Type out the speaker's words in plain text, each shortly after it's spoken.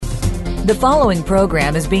The following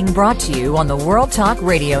program is being brought to you on the World Talk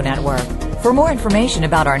Radio Network. For more information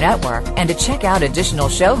about our network and to check out additional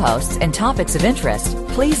show hosts and topics of interest,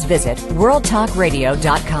 please visit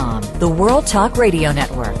worldtalkradio.com. The World Talk Radio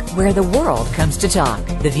Network, where the world comes to talk.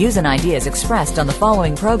 The views and ideas expressed on the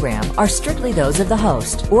following program are strictly those of the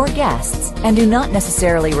host or guests and do not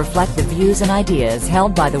necessarily reflect the views and ideas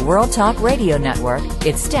held by the World Talk Radio Network,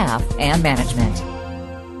 its staff, and management.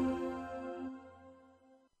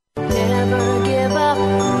 Never give up,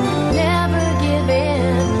 never give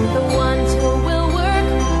in. The ones who will work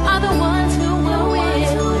are the ones who will win. Make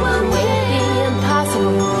the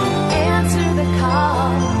impossible, answer the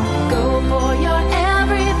call. Go for your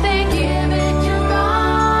everything, give it your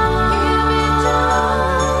all.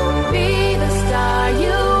 Be the star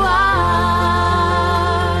you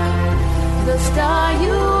are. The star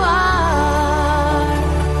you are.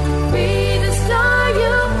 Be the star you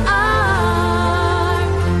are.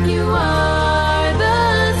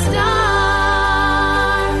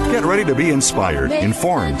 Get ready to be inspired,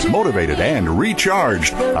 informed, motivated, and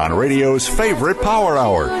recharged on radio's favorite power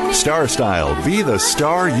hour, Star Style, Be the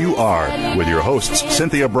Star You Are, with your hosts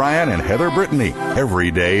Cynthia Bryan and Heather Brittany.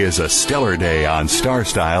 Every day is a stellar day on Star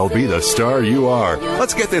Style, Be the Star You Are.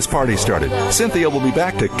 Let's get this party started. Cynthia will be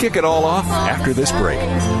back to kick it all off after this break.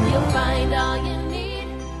 You'll find all you need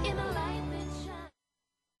in a light that shines.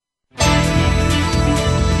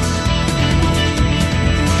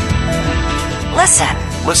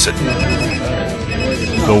 Listen.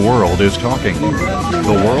 The world is talking.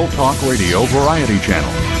 The World Talk Radio Variety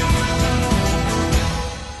Channel.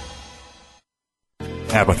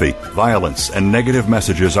 Apathy, violence, and negative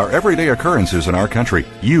messages are everyday occurrences in our country.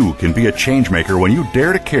 You can be a changemaker when you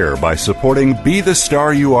dare to care by supporting Be the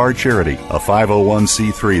Star You Are charity, a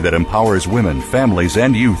 501c3 that empowers women, families,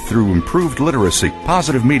 and youth through improved literacy,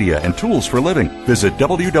 positive media, and tools for living. Visit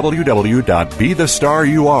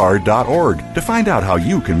www.BeTheStarYouAre.org to find out how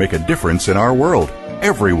you can make a difference in our world.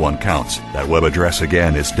 Everyone counts. That web address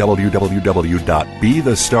again is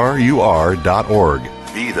www.BeTheStarYouAre.org.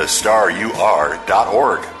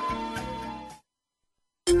 BeTheStarYouAre.org.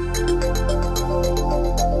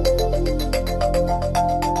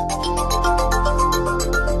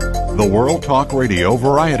 The World Talk Radio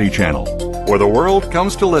Variety Channel, where the world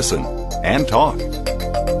comes to listen and talk.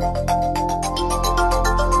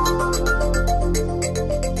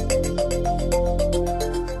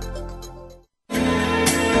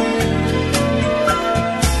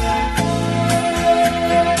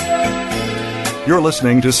 You're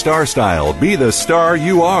listening to Star Style, Be the Star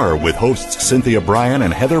You Are, with hosts Cynthia Bryan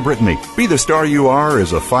and Heather Brittany. Be the Star You Are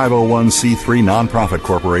is a 501c3 nonprofit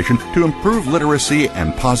corporation to improve literacy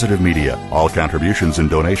and positive media. All contributions and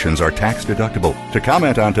donations are tax deductible. To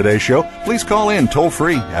comment on today's show, please call in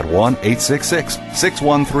toll-free at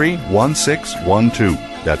 1-866-613-1612.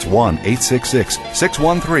 That's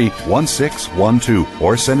 1-866-613-1612.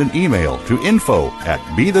 Or send an email to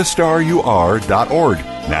info@BeTheStarYouAre.org.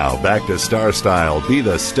 Now back to Star Style, Be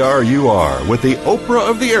the Star You Are, with the Oprah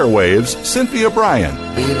of the airwaves, Cynthia Bryan.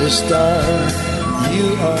 Be the star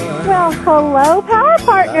you are. Well, hello, Power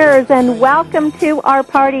Partners, and welcome to our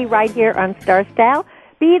party right here on Star Style,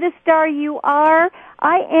 Be the Star You Are.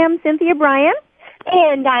 I am Cynthia Bryan.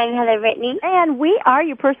 And I'm Heather Brittany. And we are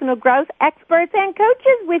your personal growth experts and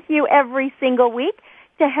coaches with you every single week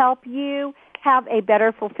to help you have a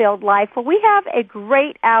better fulfilled life. Well, we have a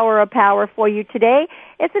great hour of power for you today.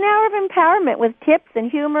 It's an hour of empowerment with tips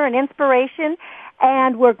and humor and inspiration.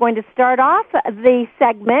 And we're going to start off the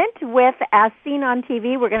segment with As Seen on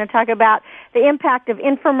TV. We're going to talk about the impact of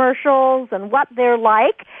infomercials and what they're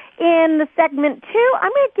like. In the segment 2,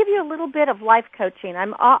 I'm going to give you a little bit of life coaching.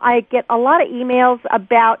 I get a lot of emails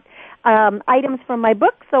about items from my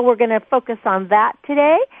book, so we're going to focus on that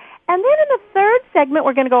today. And then in the third segment,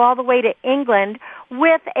 we're going to go all the way to England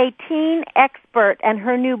with a teen expert and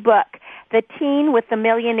her new book, The Teen with the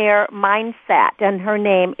Millionaire Mindset, and her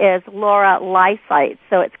name is Laura Lysyte.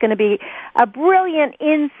 So it's going to be a brilliant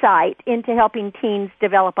insight into helping teens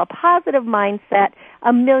develop a positive mindset,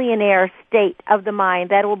 a millionaire state of the mind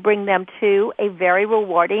that will bring them to a very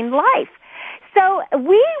rewarding life. So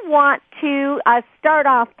we want to start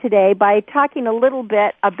off today by talking a little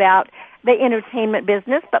bit about the entertainment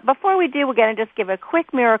business. But before we do, we're going to just give a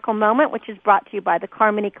quick miracle moment, which is brought to you by the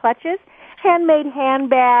Carmony Clutches, handmade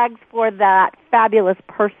handbags for that fabulous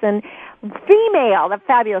person, the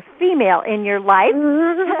fabulous female in your life.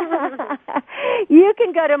 You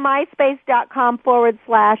can go to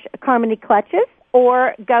myspace.com/Carmony Clutches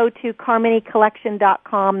or go to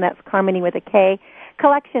CarmonyCollection.com. That's Carmony with a K,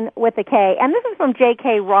 collection with a K. And this is from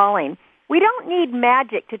J.K. Rowling. We don't need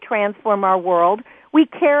magic to transform our world. We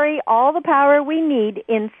carry all the power we need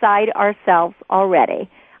inside ourselves already.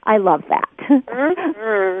 I love that.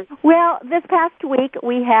 Mm-hmm. Well, this past week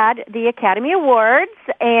we had the Academy Awards,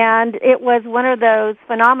 and it was one of those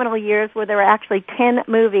phenomenal years where there were actually 10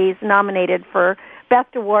 movies nominated for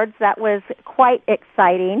Best Awards. That was quite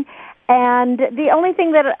exciting. And the only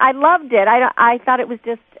thing that I loved it, I thought it was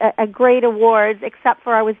just a great awards, except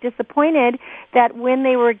for I was disappointed that when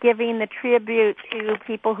they were giving the tribute to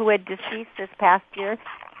people who had deceased this past year,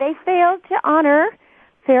 they failed to honor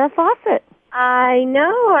Farrah Fawcett. I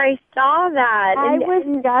know, I saw that.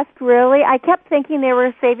 I kept thinking they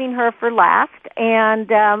were saving her for last,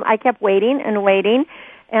 and I kept waiting and waiting.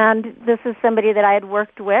 And this is somebody that I had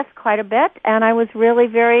worked with quite a bit, and I was really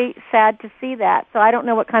very sad to see that. So I don't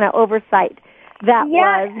know what kind of oversight that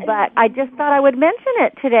was, but I just thought I would mention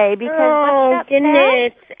it today because oh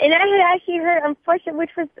goodness! And I had actually heard, unfortunately,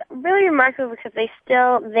 which was really remarkable because they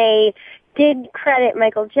did credit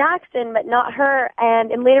Michael Jackson, but not her.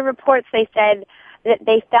 And in later reports, they said that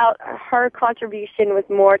they felt her contribution was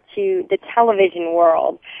more to the television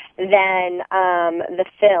world than the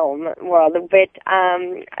film world, which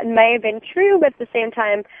may have been true, but at the same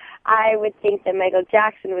time, I would think that Michael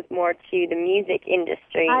Jackson was more to the music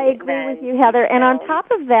industry. I agree with you, Heather. And on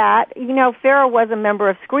top of that, Farrah was a member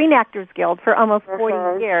of Screen Actors Guild for almost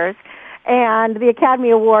 40 years. And the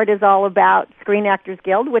Academy Award is all about Screen Actors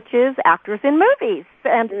Guild, which is actors in movies.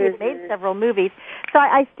 And she's made several movies. So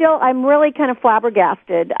I'm really kind of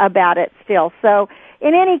flabbergasted about it still. So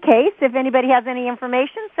in any case, if anybody has any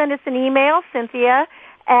information, send us an email,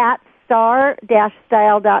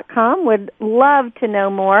 Cynthia@star-style.com. Would love to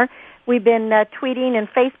know more. We've been tweeting and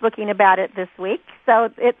Facebooking about it this week.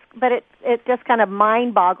 So it just kind of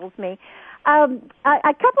mind boggles me. A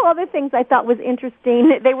couple other things I thought was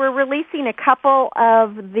interesting. They were releasing a couple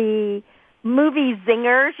of the movie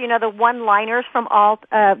zingers, the one-liners from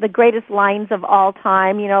the greatest lines of all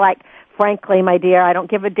time, like, frankly, my dear, I don't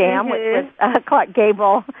give a damn, which was Clark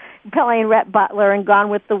Gable playing Rhett Butler in Gone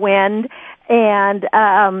with the Wind. And,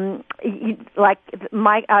 was it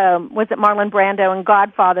Marlon Brando in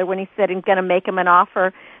Godfather when he said he's going to make him an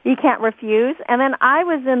offer you can't refuse. And then I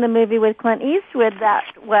was in the movie with Clint Eastwood that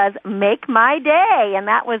was Make My Day, and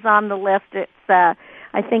that was on the list. It's, I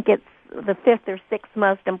think it's the 5th or 6th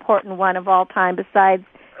most important one of all time besides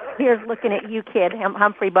Here's Looking at You, Kid,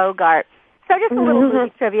 Humphrey Bogart. So just a little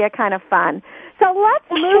movie trivia, kind of fun. So let's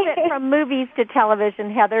move it from movies to television,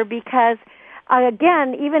 Heather, because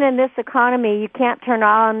again, even in this economy, you can't turn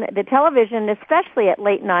on the television, especially at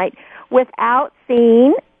late night, without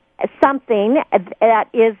seeing something that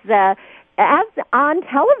is ads on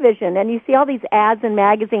television. And you see all these ads in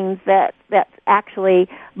magazines that actually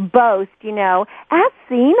boast, as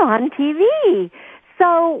seen on TV.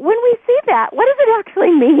 So when we see that, what does it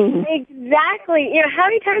actually mean? Exactly. How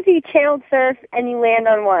many times do you channel surf and you land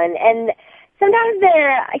on one? And sometimes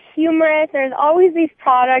they're humorous. There's always these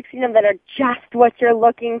products, that are just what you're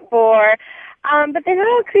looking for. But they're not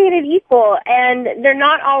all created equal, and they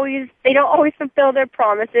don't always fulfill their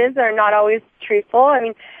promises. They're not always truthful. I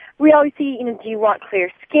mean, we always see, do you want clear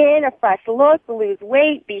skin, a fresh look, lose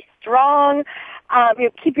weight, be strong,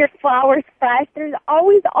 keep your flowers fresh. There's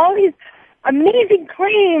always all these amazing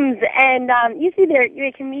claims, and you see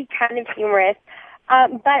it can be kind of humorous.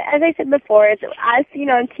 But as I said before, it's as seen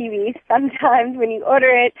on TV. Sometimes when you order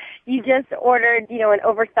it, you just ordered, an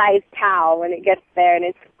oversized towel when it gets there, and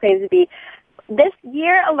it claims to be. This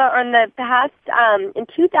year alone, in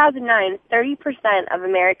 2009, 30% of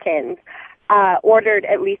Americans ordered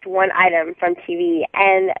at least one item from TV,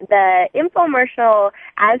 and the infomercial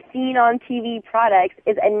as seen on TV products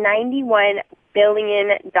is a $91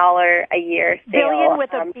 billion a year sale. Billion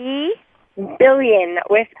with a B? Billion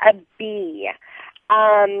with a B.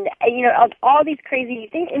 All these crazy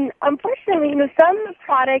things. And unfortunately, some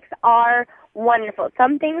products are wonderful.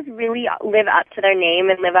 Some things really live up to their name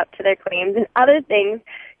and live up to their claims, and other things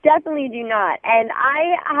definitely do not. And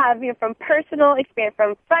I have, from personal experience,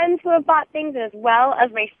 from friends who have bought things as well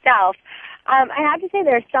as myself, I have to say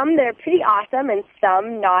there are some that are pretty awesome and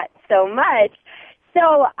some not so much.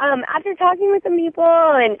 So after talking with some people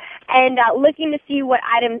and looking to see what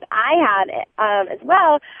items I had as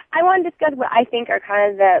well, I want to discuss what I think are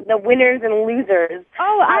kind of the winners and losers.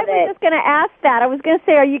 Oh, I was just going to ask that. I was going to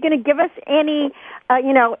say, are you going to give us any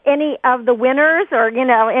of the winners or,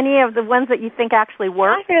 any of the ones that you think actually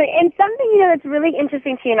work? Absolutely. And something, that's really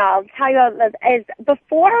interesting to you, and I'll tell you about this, is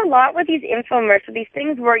before a lot with these infomercials, these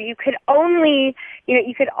things where you could only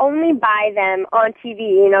buy them on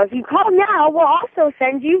TV. If you call now, we'll also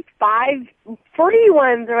send you 5 free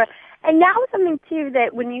ones. And now something, too,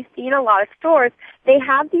 that when you see in a lot of stores, they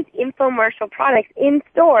have these infomercial products in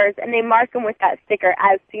stores, and they mark them with that sticker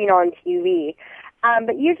as seen on TV.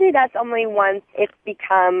 But usually that's only once it's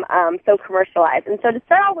become so commercialized. And so to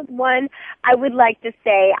start off with one, I would like to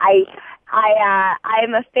say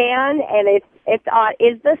I'm a fan, and is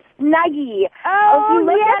the Snuggie.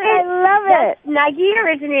 Oh, yes, I love it. Snuggie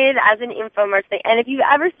originated as an infomercial, and if you've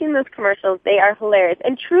ever seen those commercials, they are hilarious.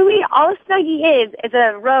 And truly, all a Snuggie is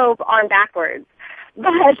a robe on backwards.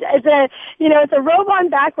 But it's a robe on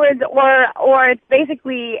backwards, or it's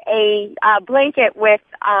basically a blanket with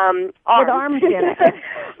arms. With arms in it.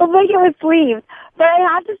 A blanket with sleeves. But I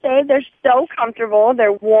have to say, they're so comfortable,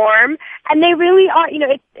 they're warm, and they really are,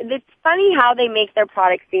 it's funny how they make their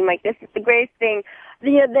products seem like this is the greatest thing.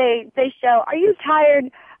 They show, are you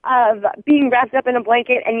tired of being wrapped up in a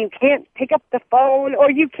blanket and you can't pick up the phone, or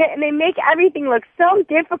you can't, and they make everything look so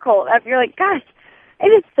difficult. You're like, gosh, it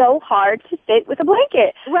is so hard to sit with a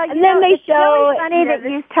blanket. Well, and then they it's show. Really funny that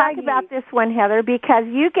you talk about this one, Heather, because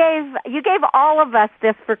you gave all of us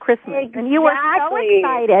this for Christmas, Exactly. and you were so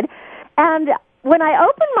excited. And when I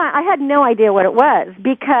opened I had no idea what it was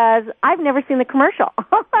because I've never seen the commercial.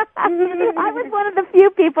 I was one of the few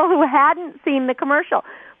people who hadn't seen the commercial,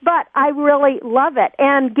 but I really love it.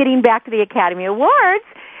 And getting back to the Academy Awards.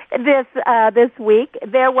 This week,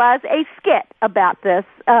 there was a skit about this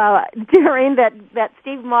during that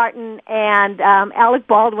Steve Martin and Alec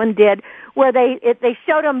Baldwin did, where they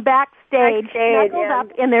showed them backstage snuggled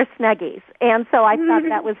up in their Snuggies, and so I thought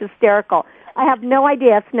that was hysterical. I have no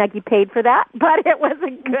idea if Snuggie paid for that, but it was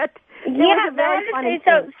a good. Yeah, very funny.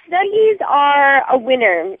 So Snuggies are a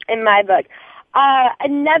winner in my book.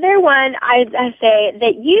 Another one I'd say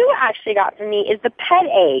that you actually got from me is the Pet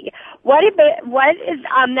Egg. What is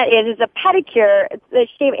that is a pedicure.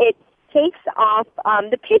 It takes off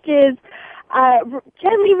the pitches,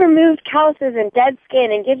 gently removes calluses and dead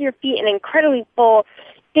skin, and gives your feet an incredibly full,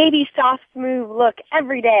 baby, soft, smooth look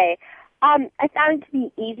every day. I found it to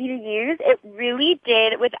be easy to use. It really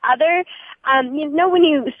did. With other, when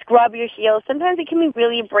you scrub your heels, sometimes it can be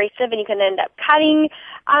really abrasive, and you can end up cutting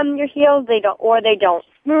your heels. They don't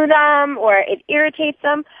smooth them, or it irritates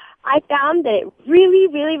them. I found that it really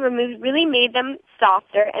made them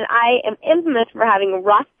softer, and I am infamous for having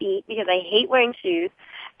rough feet because I hate wearing shoes.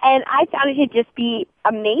 And I found it to just be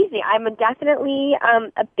amazing. I'm definitely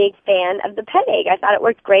a big fan of the Pet Egg. I thought it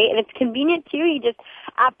worked great, and it's convenient too. You just,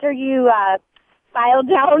 after you file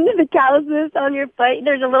down the calluses on your foot,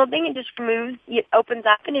 there's a little thing, it just removes, it opens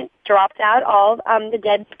up, and it drops out all the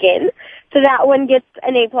dead skin. So that one gets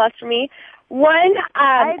an A+ for me.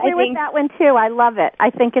 I agree with that one too. I love it. I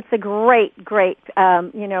think it's a great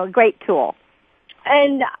tool.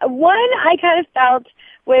 And one I kind of felt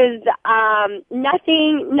was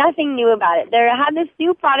nothing new about it. They had this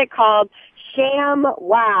new product called Sham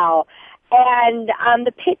Wow, and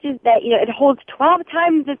the pitch is that it holds 12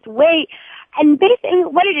 times its weight. And basically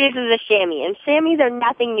what it is a chamois, and chamois are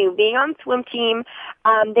nothing new. Being on swim team,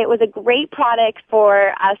 it was a great product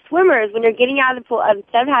for swimmers. When you're getting out of the pool,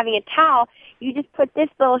 instead of having a towel, you just put this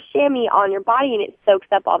little chamois on your body, and it soaks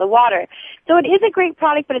up all the water. So it is a great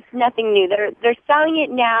product, but it's nothing new. They're selling it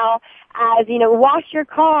now as, wash your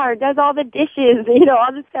car, does all the dishes,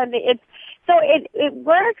 all this kind of thing. So it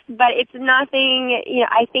works, but it's nothing,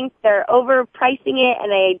 I think they're overpricing it,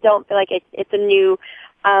 and I don't feel like it's a new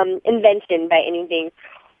invention by anything.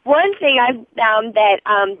 One thing I found that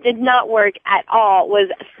did not work at all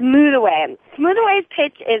was Smooth Away. Smooth Away's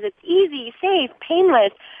pitch is it's easy, safe,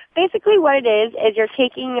 painless. Basically what it is you're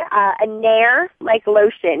taking a Nair like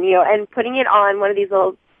lotion, and putting it on one of these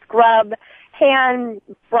little scrub hand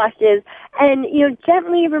brushes, and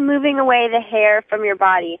gently removing away the hair from your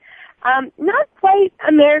body. Not quite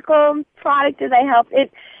a miracle product as I helped.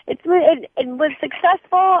 It was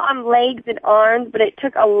successful on legs and arms, but it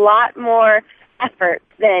took a lot more effort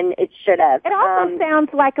than it should have. It also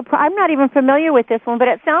sounds like I'm not even familiar with this one, but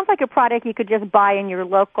it sounds like a product you could just buy in your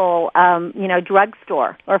local,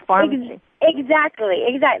 drugstore or pharmacy.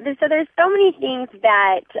 Exactly. So there's so many things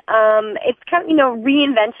that it's kind of,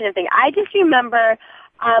 reinvention of things. I just remember,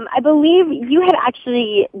 I believe you had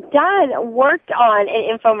actually worked on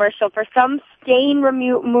an infomercial for some stain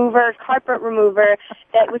remover, carpet remover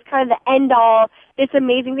that was kind of the end all, this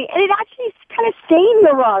amazing thing. And it actually kind of stained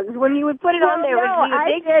the rugs when you would put it on there.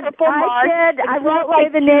 I won't say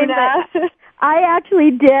the name, but I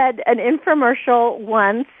actually did an infomercial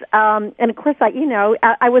once, and of course,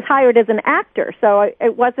 I was hired as an actor, so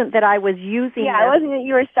it wasn't that I was using it. Yeah, it wasn't that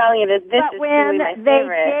you were selling it as this but is when really my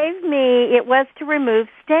favorite. Gave me, it was to remove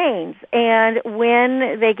stains, and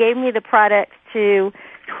when they gave me the product to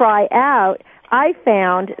try out, I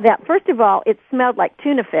found that, first of all, it smelled like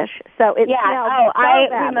tuna fish. So it smelled so I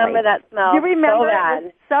badly. remember that smell. You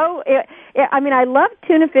remember? So bad. I love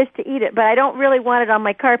tuna fish to eat it, but I don't really want it on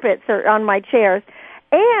my carpets or on my chairs.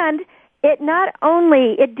 And it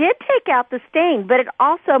did take out the stain, but it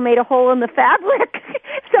also made a hole in the fabric.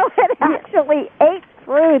 So it actually ate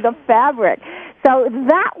through the fabric. So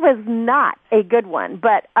that was not a good one.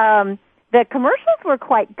 But the commercials were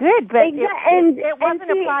quite good, but it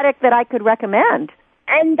wasn't a product that I could recommend.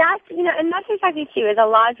 And that's exactly too. Is a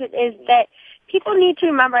lot of it is that people need to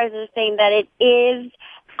remember, as you're saying, that it is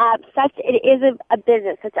a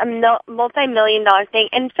business. It's a multi-million-dollar thing,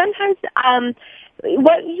 and sometimes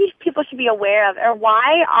what people should be aware of, or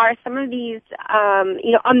why are some of these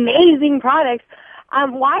amazing products.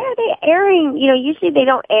 Why are they airing? Usually they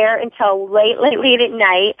don't air until late at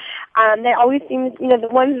night. They always seem, the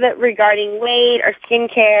ones that regarding weight or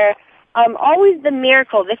skincare, always the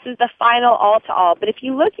miracle. This is the final all-to-all. But if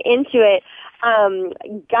you look into it,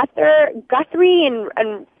 Guthrie and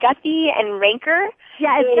Ranker.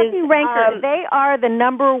 Yeah, it's Guthrie Ranker. They are the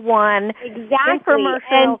number one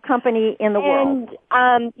infomercial company in the world.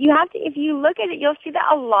 And you have to, if you look at it, you'll see that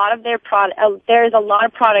a lot of their there's a lot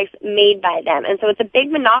of products made by them, and so it's a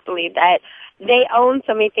big monopoly that they own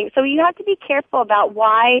so many things. So you have to be careful about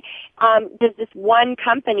why does this one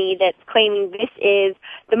company that's claiming this is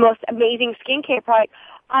the most amazing skincare product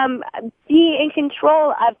be in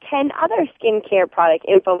control of 10 other skincare product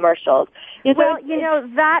infomercials.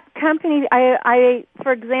 That company, I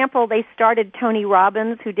for example, they started Tony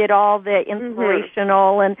Robbins, who did all the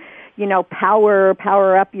inspirational and,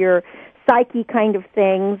 power up your psyche kind of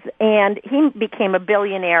things, and he became a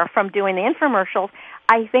billionaire from doing the infomercials.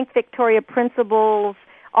 I think Victoria Principles,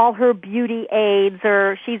 all her beauty aids,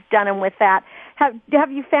 she's done them with that.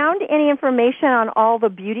 Have you found any information on all the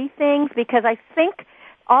beauty things? Because I think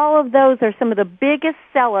all of those are some of the biggest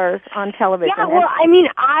sellers on television. Yeah, well,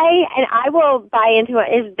 I will buy into it,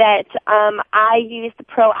 is that I use the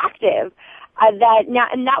Proactive.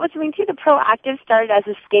 That was something too. The Proactive started as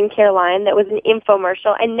a skincare line that was an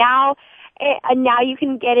infomercial, and now you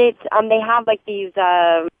can get it. They have like these.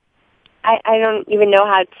 I don't even know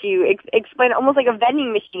how to explain. Almost like a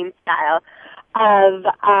vending machine style of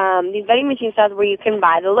these vending machine styles where you can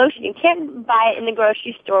buy the lotion. You can't buy it in the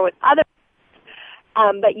grocery store with other.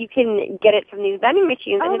 But you can get it from these vending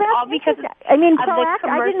machines, and it's all because of I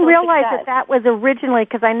didn't realize that was originally,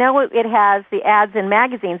 because I know it has the ads in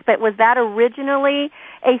magazines, but was that originally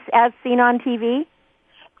as seen on TV?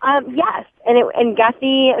 Yes, and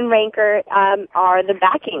Guthrie and Ranker are the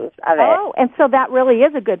backings of it. Oh, and so that really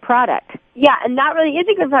is a good product. Yeah, and that really is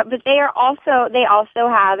a good product, but they also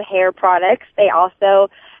have hair products. They also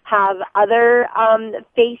have other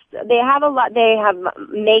they have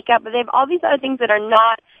makeup, but they have all these other things that are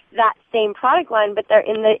not that same product line, but they're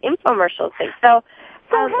in the infomercial thing. So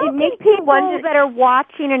how can people that are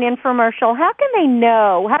watching an infomercial, how can they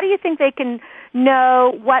know? How do you think they can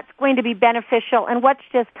know what's going to be beneficial and what's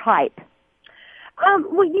just hype?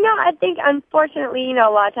 I think unfortunately, a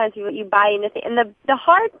lot of times you buy into things, and the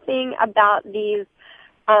hard thing about these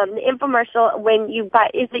the infomercial when you buy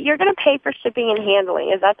is that you're going to pay for shipping and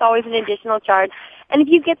handling, as that's always an additional charge. And if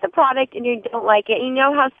you get the product and you don't like it, you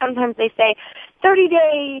know how sometimes they say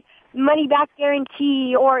 30-day money back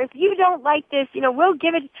guarantee, or if you don't like this, we'll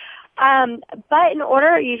give it. But in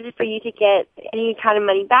order usually for you to get any kind of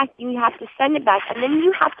money back, you have to send it back, and then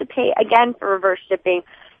you have to pay again for reverse shipping.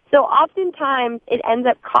 So oftentimes it ends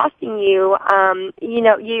up costing you,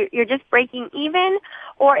 you're just breaking even,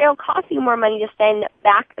 or it'll cost you more money to send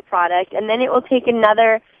back the product, and then it will take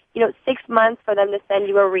another, 6 months for them to send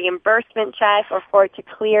you a reimbursement check or for it to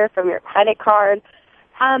clear from your credit card.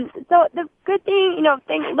 So the good thing,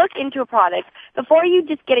 look into a product before you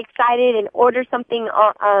just get excited and order something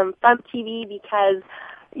from TV because,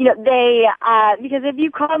 because if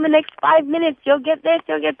you call in the next 5 minutes, you'll get this,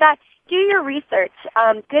 you'll get that. Do your research.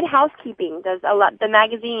 Good Housekeeping does a lot. The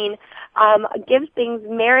magazine gives things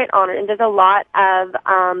merit on it and does a lot of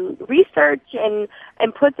research and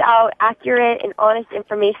puts out accurate and honest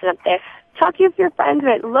information up there. Talk to your friends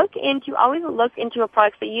about it. Always look into a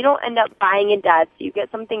product so you don't end up buying a dud. So you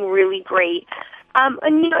get something really great.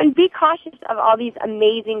 And be cautious of all these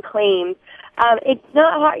amazing claims. It's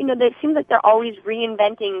not hard, it seems like they're always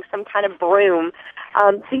reinventing some kind of broom.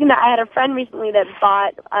 Speaking of that, I had a friend recently that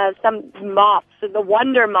bought some mops, the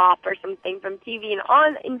Wonder Mop or something from TV,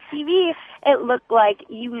 and in TV it looked like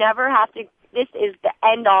you never have to this is the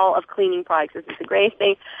end-all of cleaning products. This is the greatest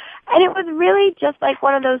thing. And it was really just like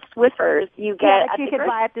one of those Swiffers you get at the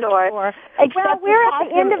grocery store. Well, we're at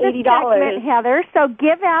the end of the segment, Heather, so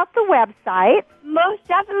give out the website. Most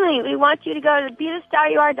definitely. We want you to go to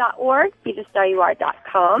BeTheStarYouAre.org,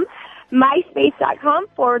 BeTheStarYouAre.com,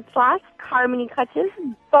 MySpace.com/Carmony Clutches,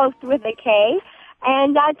 both with a K.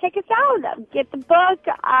 And check us out. Get the book,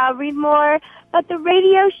 read more about the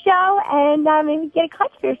radio show, and maybe get a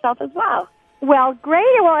clutch for yourself as well. Well,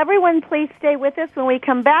 great. Well, everyone, please stay with us. When we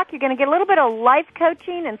come back, you're going to get a little bit of life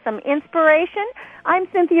coaching and some inspiration. I'm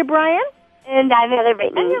Cynthia Bryan. And I'm Heather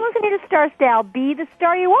Brittany. And you're listening to Star Style. Be the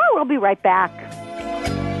star you are. We'll be right back.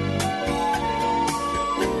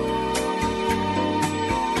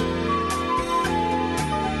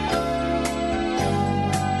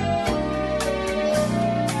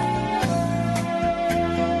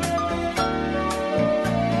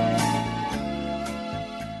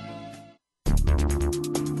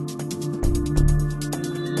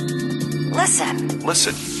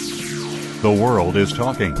 Listen. The world is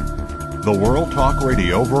talking. The World Talk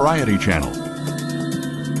Radio Variety Channel.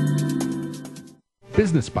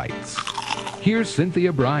 Business Bites. Here's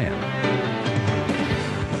Cynthia Bryan.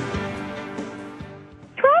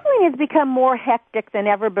 Traveling has become more hectic than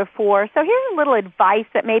ever before, so here's a little advice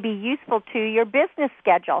that may be useful to your business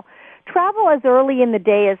schedule. Travel as early in the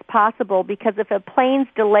day as possible, because if a plane's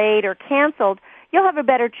delayed or canceled, you'll have a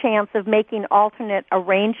better chance of making alternate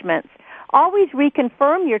arrangements. Always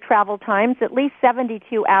reconfirm your travel times at least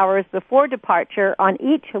 72 hours before departure on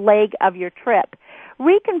each leg of your trip.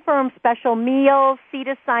 Reconfirm special meals, seat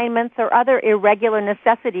assignments, or other irregular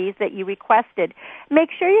necessities that you requested.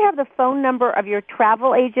 Make sure you have the phone number of your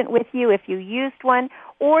travel agent with you if you used one,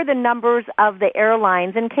 or the numbers of the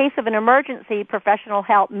airlines. In case of an emergency, professional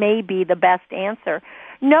help may be the best answer.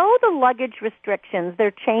 Know the luggage restrictions.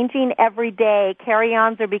 They're changing every day.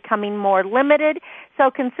 Carry-ons are becoming more limited,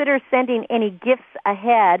 so consider sending any gifts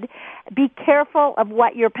ahead. Be careful of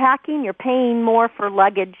what you're packing. You're paying more for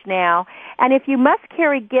luggage now. And if you must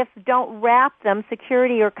carry gifts, don't wrap them.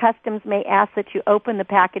 Security or customs may ask that you open the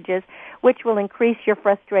packages, which will increase your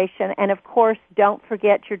frustration. And, of course, don't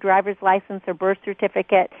forget your driver's license or birth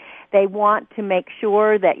certificate. They want to make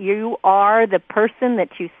sure that you are the person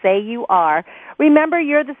that you say you are. Remember,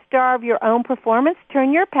 you're the star of your own performance.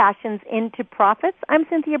 Turn your passions into profits. I'm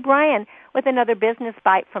Cynthia Bryan with another Business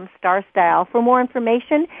Bite from Star Style. For more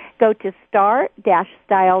information, go to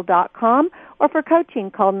star-style.com, or for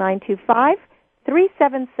coaching, call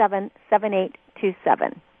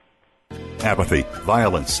 925-377-7827. Apathy,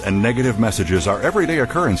 violence, and negative messages are everyday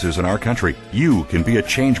occurrences in our country. You can be a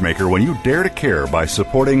change maker when you dare to care by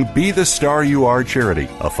supporting Be the Star You Are charity,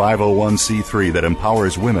 a 501c3 that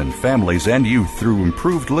empowers women, families, and youth through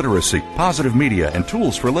improved literacy, positive media, and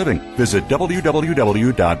tools for living. Visit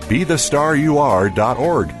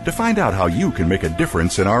www.BeTheStarYouAre.org to find out how you can make a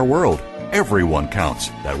difference in our world. Everyone counts.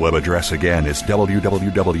 That web address again is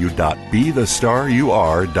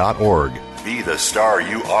www.BeTheStarYouAre.org.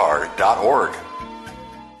 BeTheStarYouAre.org.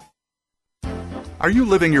 Are you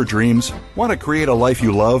living your dreams? Want to create a life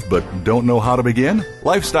you love but don't know how to begin?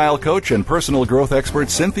 Lifestyle coach and personal growth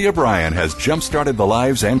expert Cynthia Bryan has jump-started the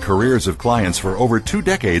lives and careers of clients for over 2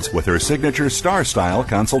 decades with her signature Star Style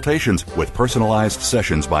consultations with personalized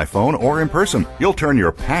sessions by phone or in person. You'll turn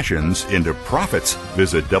your passions into profits.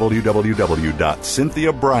 Visit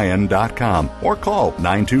www.CynthiaBryan.com or call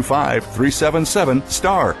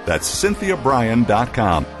 925-377-STAR. That's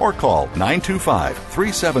CynthiaBryan.com or call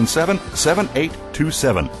 925-377-7827.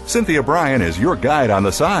 Cynthia Bryan is your guide on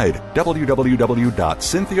the side.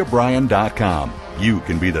 www.CynthiaBryan.com. You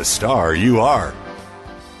can be the star you are.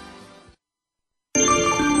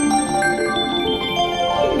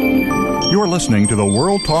 You're listening to the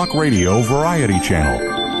World Talk Radio Variety Channel.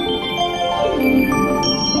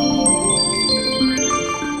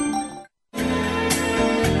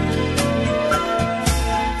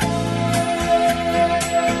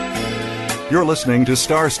 You're listening to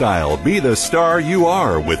Star Style, Be the Star You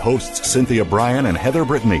Are, with hosts Cynthia Bryan and Heather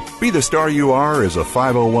Brittany. Be the Star You Are is a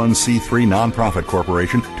 501c3 nonprofit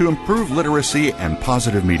corporation to improve literacy and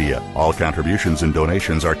positive media. All contributions and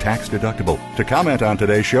donations are tax deductible. To comment on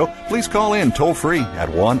today's show, please call in toll-free at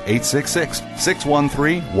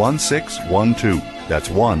 1-866-613-1612. That's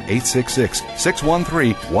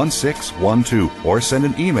 1-866-613-1612. Or send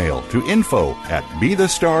an email to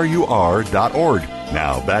info@BeTheStarYouAre.org.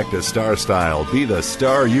 Now back to Star Style, Be the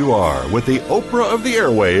Star You Are, with the Oprah of the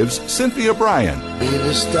airwaves, Cynthia Bryan. Be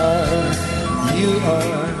the star you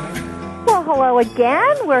are. Well, hello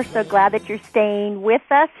again. We're so glad that you're staying with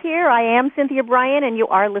us here. I am Cynthia Bryan, and you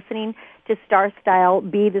are listening to Star Style,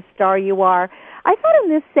 Be the Star You Are. I thought in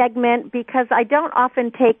this segment, because I don't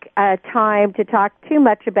often take time to talk too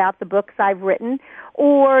much about the books I've written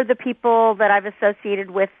or the people that I've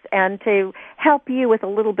associated with, and to help you with a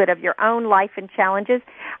little bit of your own life and challenges,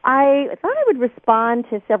 I thought I would respond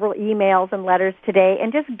to several emails and letters today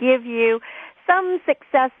and just give you some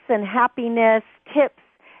success and happiness tips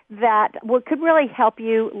that could really help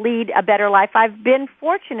you lead a better life. I've been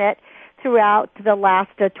fortunate throughout the last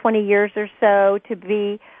 20 years or so to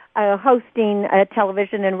be hosting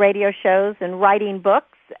television and radio shows and writing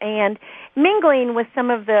books and mingling with some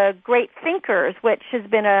of the great thinkers, which has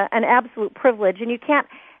been an absolute privilege. And you can't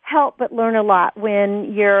help but learn a lot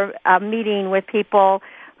when you're meeting with people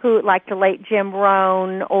who, like the late Jim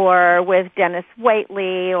Rohn, or with Dennis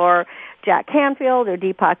Waitley, or Jack Canfield, or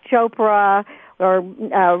Deepak Chopra, or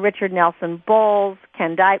Richard Nelson Bowles,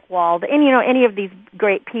 Ken Dykewald, and any of these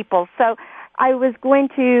great people. So I was going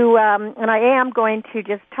to, and I am going to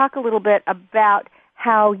just talk a little bit about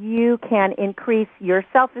how you can increase your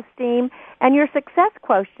self-esteem and your success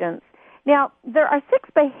quotients. Now, there are 6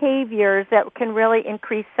 behaviors that can really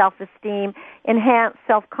increase self-esteem, enhance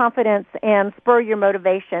self-confidence, and spur your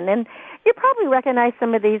motivation. And you probably recognize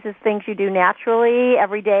some of these as things you do naturally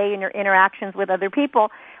every day in your interactions with other people.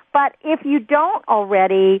 But if you don't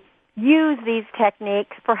already use these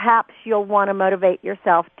techniques, perhaps you'll want to motivate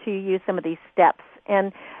yourself to use some of these steps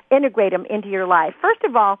and integrate them into your life. First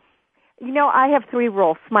of all, I have 3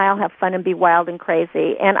 rules: smile, have fun, and be wild and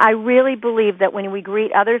crazy. And I really believe that when we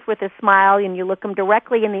greet others with a smile and you look them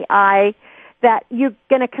directly in the eye, that you're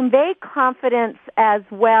going to convey confidence as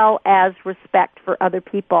well as respect for other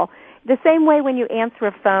people. The same way when you answer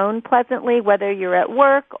a phone pleasantly, whether you're at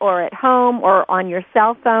work or at home or on your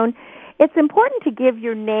cell phone, it's important to give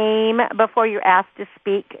your name before you're asked to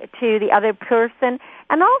speak to the other person,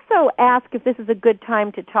 and also ask if this is a good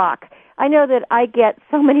time to talk. I know that I get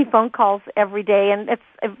so many phone calls every day, and it's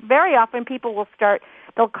very often people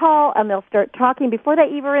they'll call and they'll start talking before they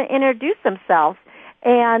even introduce themselves,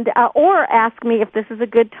 and or ask me if this is a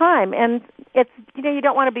good time. And it's, you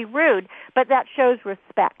don't want to be rude, but that shows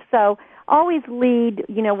respect. So always lead,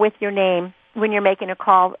 with your name when you're making a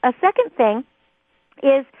call. A second thing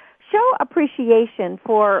is show appreciation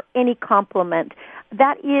for any compliment.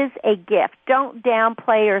 That is a gift. Don't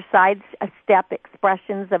downplay or sidestep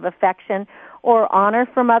expressions of affection or honor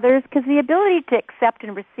from others, because the ability to accept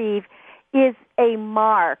and receive is a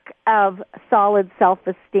mark of solid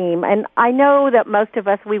self-esteem. And I know that most of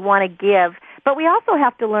us, we want to give, but we also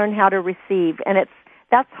have to learn how to receive, and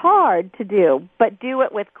that's hard to do, but do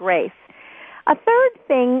it with grace. A third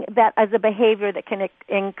thing that as a behavior that can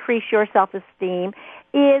increase your self-esteem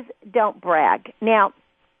is don't brag. Now,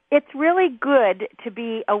 it's really good to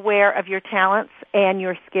be aware of your talents and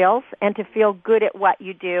your skills and to feel good at what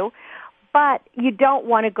you do, but you don't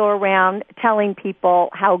want to go around telling people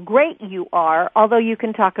how great you are, although you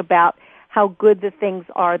can talk about how good the things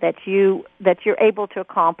are that you're able to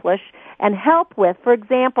accomplish and help with. For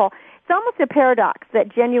example, it's almost a paradox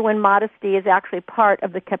that genuine modesty is actually part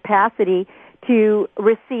of the capacity to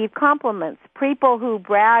receive compliments. People who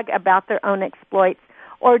brag about their own exploits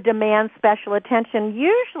or demand special attention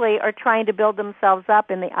usually are trying to build themselves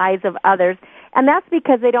up in the eyes of others, and that's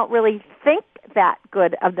because they don't really think that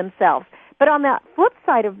good of themselves. But on the flip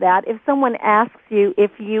side of that, if someone asks you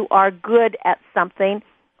if you are good at something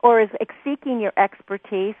or is seeking your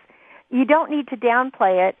expertise, you don't need to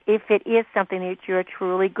downplay it if it is something that you're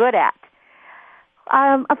truly good at.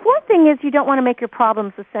 A fourth thing is you don't want to make your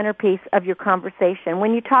problems the centerpiece of your conversation.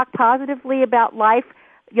 When you talk positively about life,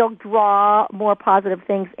 you'll draw more positive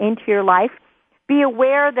things into your life. Be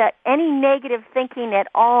aware that any negative thinking at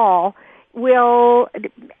all will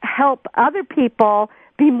help other people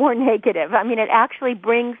be more negative. I mean, it actually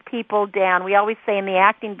brings people down. We always say in the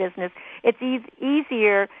acting business, it's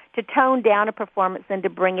easier to tone down a performance than to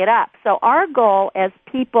bring it up. So our goal as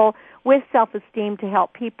people with self-esteem to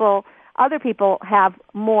help other people have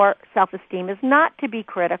more self-esteem is not to be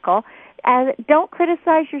critical. And don't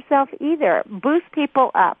criticize yourself either. Boost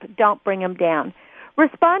people up. Don't bring them down.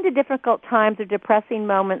 Respond to difficult times or depressing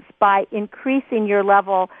moments by increasing your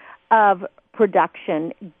level of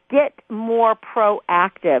production. Get more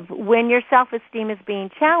proactive. When your self-esteem is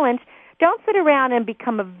being challenged, don't sit around and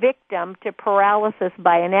become a victim to paralysis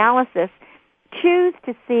by analysis. Choose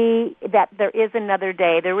to see that there is another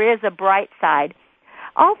day. There is a bright side.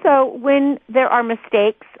 Also, when there are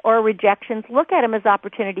mistakes or rejections, look at them as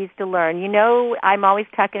opportunities to learn. I'm always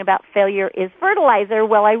talking about failure is fertilizer.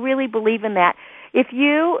 Well, I really believe in that. If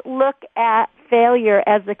you look at failure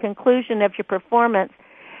as the conclusion of your performance,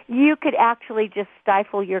 you could actually just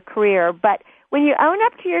stifle your career. But When you own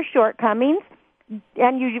up to your shortcomings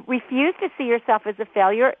and you refuse to see yourself as a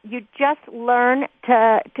failure, you just learn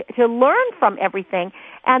to learn from everything,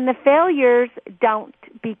 and the failures don't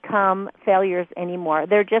become failures anymore.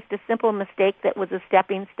 They're just a simple mistake that was a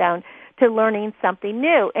stepping stone to learning something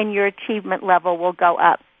new, and your achievement level will go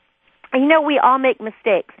up. And we all make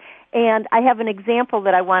mistakes. And I have an example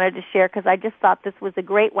that I wanted to share because I just thought this was a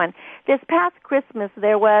great one. This past Christmas,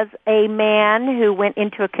 there was a man who went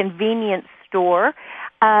into a convenience store,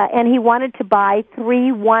 and he wanted to buy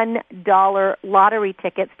 3 $1 lottery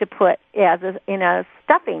tickets to put in a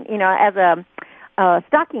stuffing, as a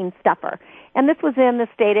stocking stuffer. And this was in the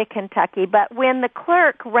state of Kentucky. But when the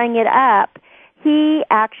clerk rang it up, he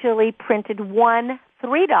actually printed 1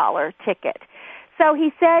 $3 ticket. So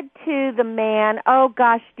he said to the man, "Oh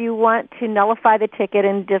gosh, do you want to nullify the ticket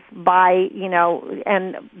and just buy,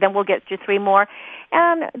 and then we'll get you 3 more?"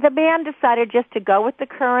 And the man decided just to go with the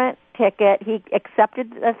current ticket. He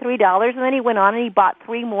accepted the $3, and then he went on and he bought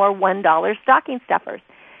 3 more $1 stocking stuffers.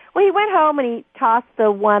 Well, he went home and he tossed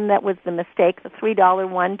the one that was the mistake, the $3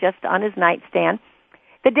 one, just on his nightstand.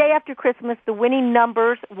 The day after Christmas, the winning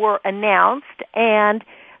numbers were announced, and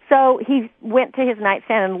so he went to his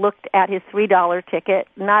nightstand and looked at his $3 ticket,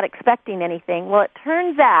 not expecting anything. Well, it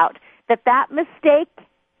turns out that mistake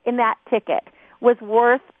in that ticket was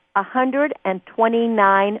worth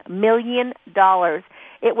 $129 million.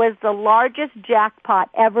 It was the largest jackpot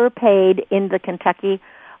ever paid in the Kentucky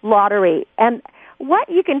lottery. And what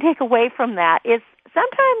you can take away from that is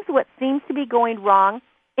sometimes what seems to be going wrong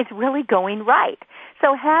is really going right.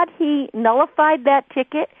 So had he nullified that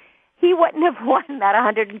ticket, he wouldn't have won that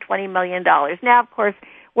 $120 million. Now, of course,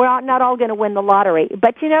 we're not all going to win the lottery,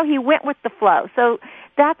 but he went with the flow. So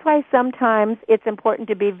that's why sometimes it's important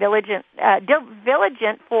to be diligent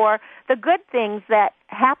for the good things that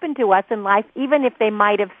happen to us in life, even if they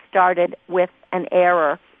might have started with an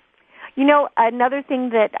error. Another thing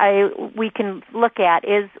that we can look at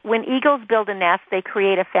is when eagles build a nest, they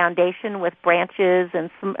create a foundation with branches and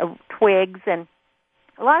some twigs, and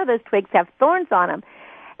a lot of those twigs have thorns on them.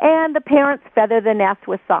 And the parents feather the nest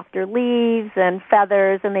with softer leaves and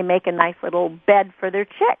feathers, and they make a nice little bed for their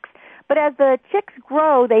chicks. But as the chicks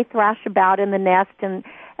grow, they thrash about in the nest, and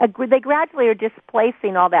they gradually are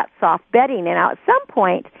displacing all that soft bedding. And now at some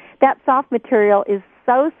point, that soft material is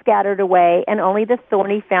so scattered away, and only the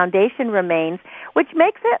thorny foundation remains, which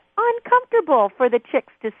makes it uncomfortable for the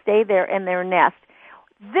chicks to stay there in their nest.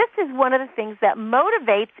 This is one of the things that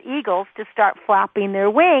motivates eagles to start flapping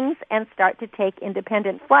their wings and start to take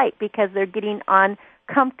independent flight because they're getting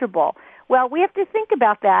uncomfortable. Well, we have to think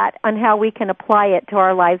about that on how we can apply it to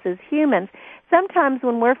our lives as humans. Sometimes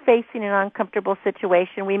when we're facing an uncomfortable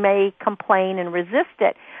situation, we may complain and resist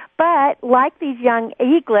it. But like these young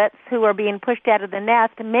eaglets who are being pushed out of the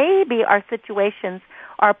nest, maybe our situations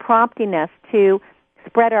are prompting us to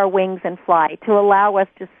spread our wings and fly, to allow us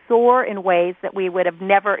to soar in ways that we would have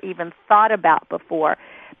never even thought about before.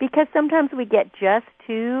 Because sometimes we get just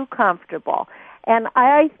too comfortable. And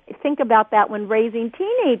I think about that when raising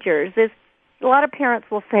teenagers. A lot of parents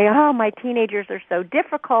will say, "Oh, my teenagers are so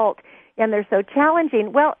difficult and they're so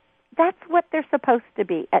challenging." Well, that's what they're supposed to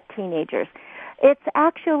be at teenagers. It's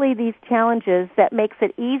actually these challenges that makes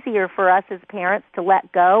it easier for us as parents to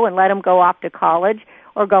let go and let them go off to college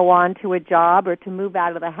or go on to a job or to move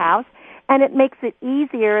out of the house. And it makes it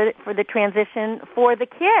easier for the transition for the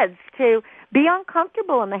kids to be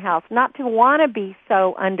uncomfortable in the house, not to want to be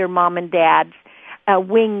so under mom and dad's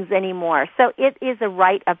wings anymore. So it is a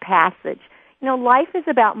rite of passage. Life is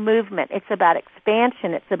about movement. It's about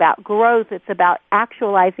expansion. It's about growth. It's about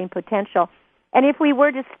actualizing potential. And if we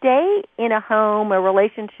were to stay in a home, a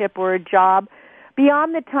relationship, or a job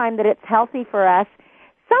beyond the time that it's healthy for us,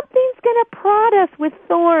 something's going to prod us with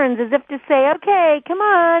thorns as if to say, "Okay, come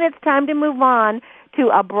on, it's time to move on to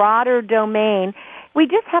a broader domain." We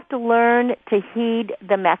just have to learn to heed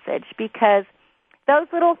the message because those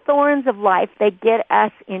little thorns of life, they get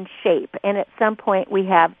us in shape. And at some point, we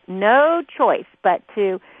have no choice but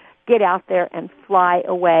to get out there and fly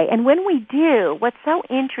away. And when we do, what's so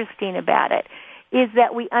interesting about it is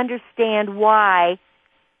that we understand why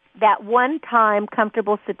that one-time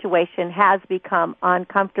comfortable situation has become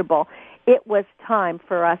uncomfortable. It was time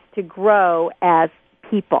for us to grow as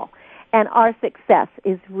people. And our success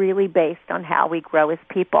is really based on how we grow as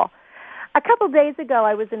people. A couple days ago,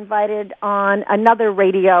 I was invited on another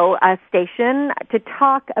radio station to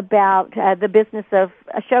talk about the business of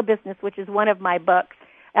show business, which is one of my books.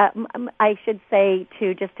 I should say,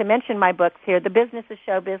 just to mention my books here, The Business of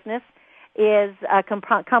Show Business is a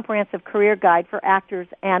comprehensive career guide for actors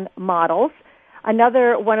and models.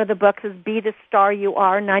 Another one of the books is Be the Star You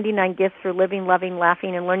Are, 99 Gifts for Living, Loving,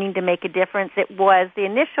 Laughing, and Learning to Make a Difference. It was the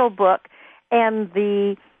initial book and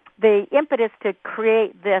the impetus to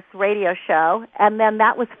create this radio show, and then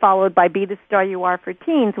that was followed by Be the Star You Are for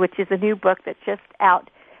Teens, which is a new book that's just out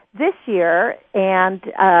this year, and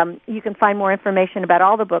you can find more information about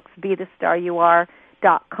all the books,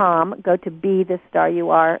 BeTheStarYouAre.com. Go to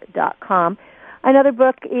BeTheStarYouAre.com. Another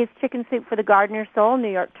book is Chicken Soup for the Gardener's Soul, New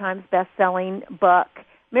York Times best-selling book,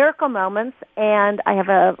 Miracle Moments, and I have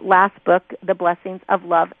a last book, The Blessings of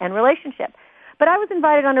Love and Relationship. But I was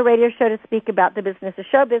invited on a radio show to speak about the business of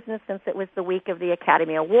show business since it was the week of the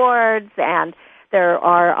Academy Awards, and there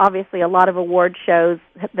are obviously a lot of award shows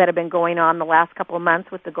that have been going on the last couple of months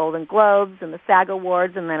with the Golden Globes and the SAG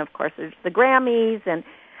Awards, and then, of course, there's the Grammys, and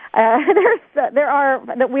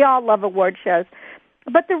we all love award shows.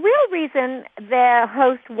 But the real reason the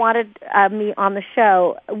host wanted me on the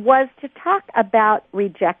show was to talk about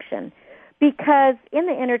rejection, because in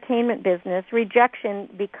the entertainment business, rejection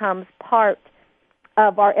becomes part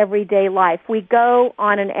of our everyday life. We go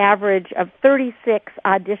on an average of 36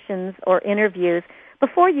 auditions or interviews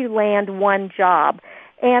before you land one job.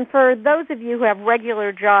 And for those of you who have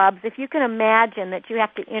regular jobs, if you can imagine that you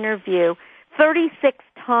have to interview 36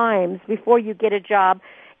 times before you get a job,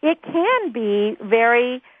 it can be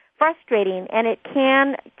very frustrating, and it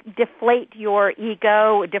can deflate your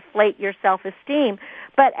ego, deflate your self-esteem.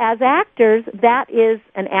 But as actors, that is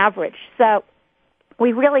an average. So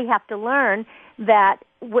we really have to learn that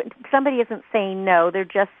somebody isn't saying no, they're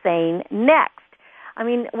just saying next. I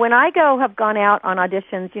mean, when I have gone out on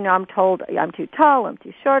auditions, I'm told I'm too tall, I'm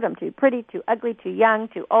too short, I'm too pretty, too ugly, too young,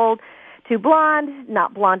 too old, too blonde,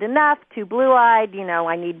 not blonde enough, too blue-eyed,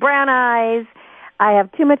 I need brown eyes. I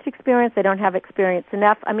have too much experience. I don't have experience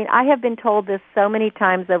enough. I mean, I have been told this so many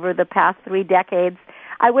times over the past 3 decades,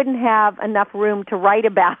 I wouldn't have enough room to write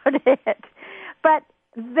about it. But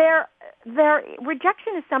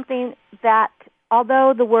rejection is something that,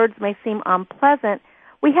 although the words may seem unpleasant,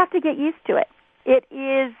 we have to get used to it. It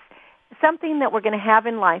is something that we're going to have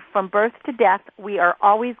in life. From birth to death, we are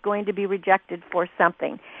always going to be rejected for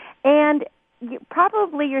something. And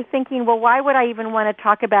probably you're thinking, well, why would I even want to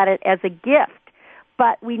talk about it as a gift?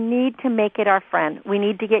 But we need to make it our friend. We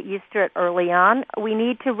need to get used to it early on. We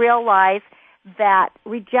need to realize that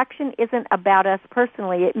rejection isn't about us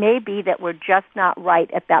personally. It may be that we're just not right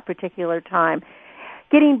at that particular time.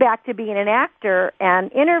 Getting back to being an actor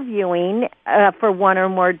and interviewing for one or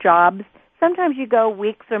more jobs, sometimes you go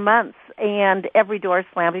weeks or months and every door is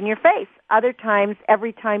slammed in your face. Other times,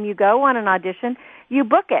 every time you go on an audition, you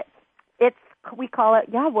book it. We call it,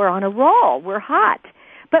 we're on a roll. We're hot.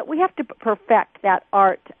 But we have to perfect that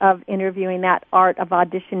art of interviewing, that art of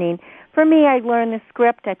auditioning. For me, I learn the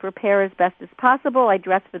script. I prepare as best as possible. I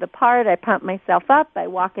dress for the part. I pump myself up. I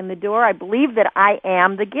walk in the door. I believe that I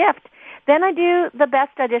am the gift. Then I do the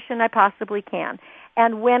best audition I possibly can.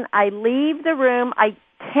 And when I leave the room, I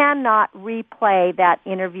cannot replay that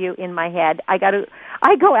interview in my head. I go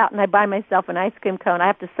out and I buy myself an ice cream cone. I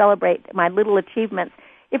have to celebrate my little achievements.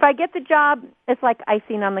 If I get the job, it's like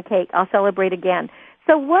icing on the cake. I'll celebrate again.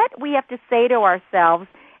 So what we have to say to ourselves,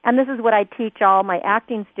 and this is what I teach all my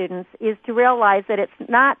acting students, is to realize that it's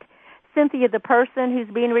not Cynthia the person who's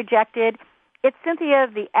being rejected. It's Cynthia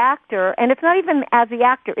the actor, and it's not even as the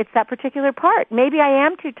actor. It's that particular part. Maybe I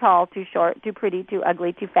am too tall, too short, too pretty, too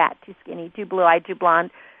ugly, too fat, too skinny, too blue-eyed, too blonde,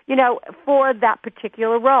 for that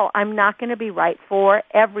particular role. I'm not going to be right for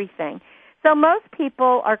everything. So most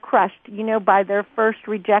people are crushed, by their first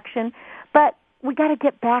rejection, but we got to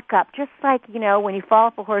get back up. Just like, when you fall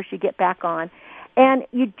off a horse, you get back on. And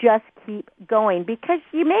you just keep going, because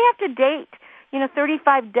you may have to date,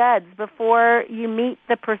 35 duds before you meet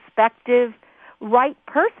the prospective right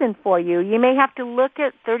person for you. You may have to look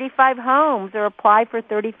at 35 homes or apply for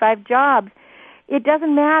 35 jobs. It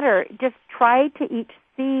doesn't matter. Just try to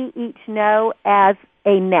see each no as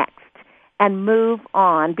a next and move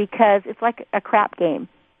on, because it's like a crap game.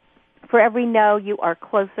 For every no, you are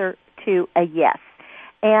closer to a yes.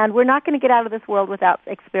 And we're not going to get out of this world without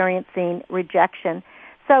experiencing rejection.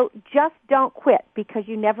 So just don't quit, because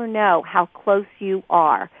you never know how close you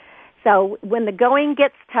are. So when the going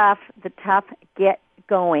gets tough, the tough get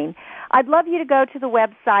going. I'd love you to go to the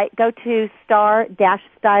website. Go to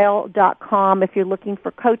star-style.com. If you're looking for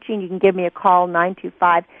coaching, you can give me a call,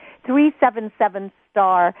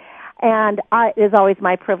 925-377-STAR. And it is always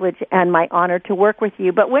my privilege and my honor to work with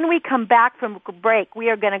you. But when we come back from break, we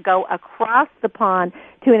are going to go across the pond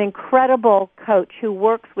to an incredible coach who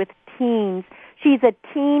works with teens. She's a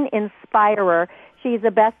teen inspirer. She's a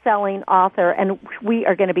best-selling author, and we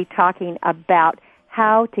are going to be talking about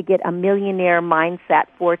how to get a millionaire mindset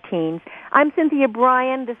for teens. I'm Cynthia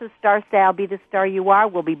Bryan. This is Star Style, Be the Star You Are.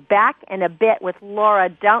 We'll be back in a bit with Laura.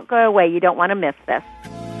 Don't go away. You don't want to miss this.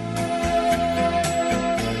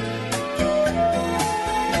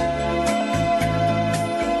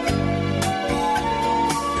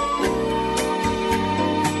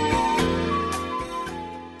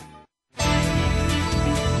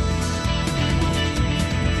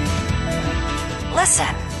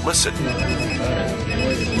 Listen.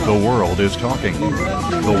 The world is talking.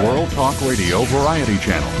 The World Talk Radio Variety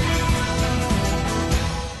Channel.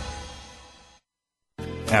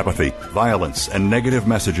 Apathy, violence, and negative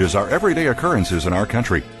messages are everyday occurrences in our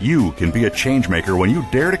country. You can be a change maker when you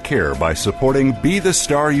dare to care by supporting Be the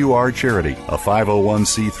Star You Are charity, a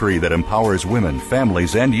 501c3 that empowers women,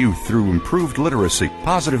 families, and youth through improved literacy,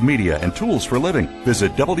 positive media, and tools for living.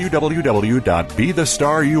 Visit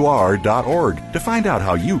www.bethestarur.org to find out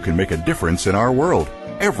how you can make a difference in our world.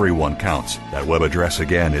 Everyone counts. That web address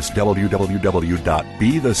again is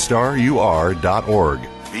www.bethestarur.org.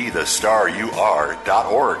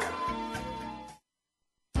 BeTheStarYouAre.org.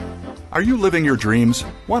 Are you living your dreams?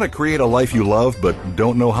 Want to create a life you love but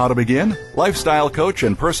don't know how to begin? Lifestyle coach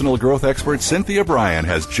and personal growth expert Cynthia Bryan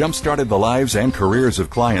has jump-started the lives and careers of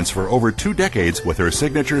clients for over 2 decades with her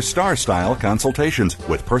signature Star Style consultations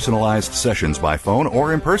with personalized sessions by phone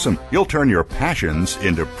or in person. You'll turn your passions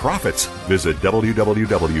into profits. Visit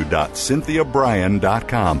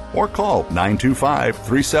www.cynthiabryan.com or call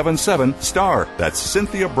 925-377-STAR. That's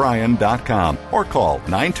cynthiabryan.com or call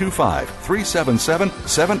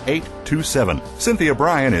 925-377-7827. Cynthia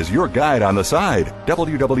Bryan is your guide on the side.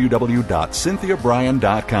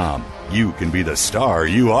 www.cynthiabryan.com. You can be the star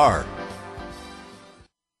you are.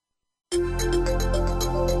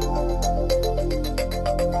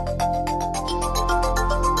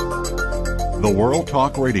 The World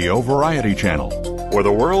Talk Radio Variety Channel, where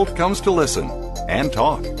the world comes to listen and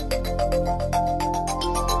talk.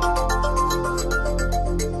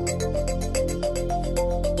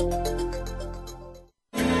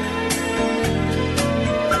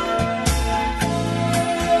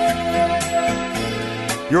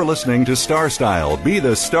 You're listening to Star Style, Be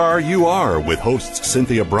the Star You Are, with hosts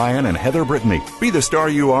Cynthia Bryan and Heather Brittany. Be the Star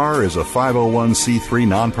You Are is a 501c3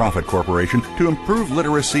 nonprofit corporation to improve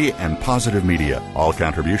literacy and positive media. All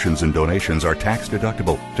contributions and donations are tax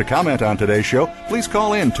deductible. To comment on today's show, please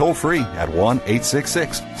call in toll-free at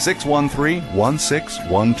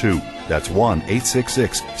 1-866-613-1612. That's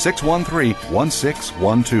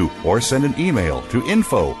 1-866-613-1612. Or send an email to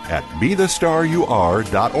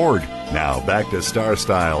info@bethestarur.org. Now back to Star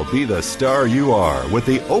Style, Be the Star You Are, with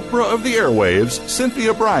the Oprah of the airwaves,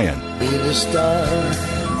 Cynthia Bryan. Be the star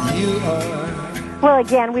you are. Well,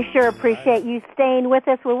 again, we sure appreciate you staying with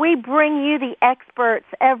us where we bring you the experts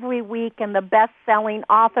every week and the best-selling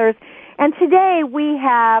authors. And today we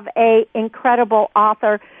have an incredible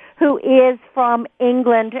author who is from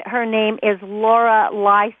England. Her name is Laura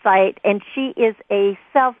Lycite, and she is a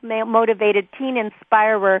self-motivated teen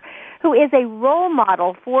inspirer who is a role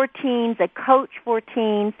model for teens, a coach for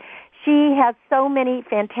teens. She has so many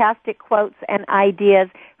fantastic quotes and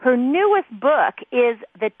ideas. Her newest book is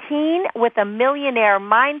The Teen with a Millionaire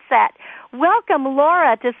Mindset. Welcome,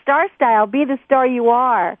 Laura, to Star Style, Be the Star You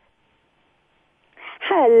Are.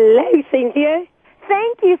 Hello, Cynthia.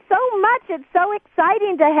 Thank you so much. It's so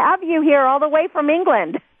exciting to have you here all the way from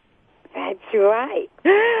England. That's right.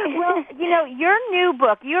 Well, you know, your new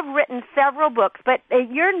book, you've written several books, but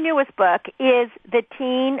your newest book is The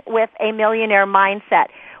Teen with a Millionaire Mindset.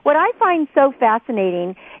 What I find so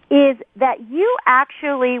fascinating is that you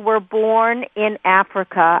actually were born in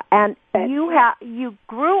Africa, and you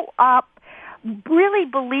grew up really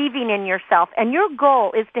believing in yourself, and your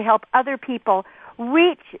goal is to help other people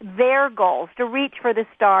reach their goals, to reach for the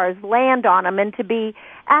stars, land on them, and to be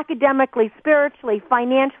academically, spiritually,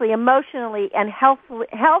 financially, emotionally, and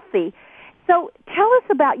healthy. So tell us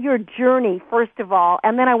about your journey, first of all,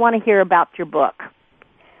 and then I want to hear about your book.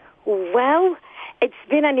 Well, it's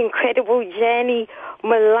been an incredible journey.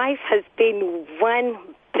 My life has been one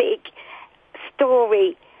big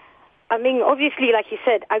story. I mean, obviously, like you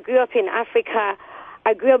said, I grew up in Africa.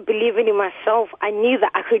 I grew up believing in myself. I knew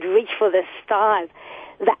that I could reach for the stars,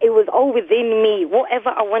 that it was all within me. Whatever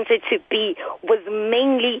I wanted to be was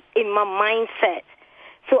mainly in my mindset.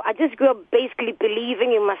 So I just grew up basically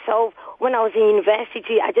believing in myself. When I was in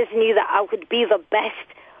university, I just knew that I could be the best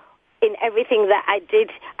in everything that I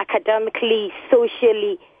did, academically,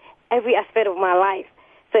 socially, every aspect of my life.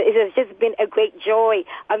 So it has just been a great joy.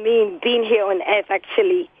 I mean, being here on earth,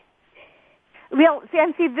 actually. Well,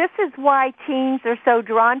 and see, this is why teens are so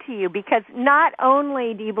drawn to you, because not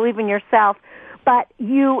only do you believe in yourself, but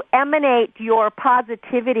you emanate your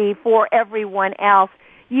positivity for everyone else.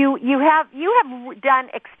 You have done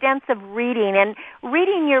extensive reading, and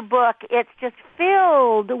reading your book, it's just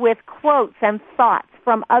filled with quotes and thoughts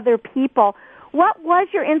from other people. What was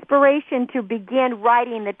your inspiration to begin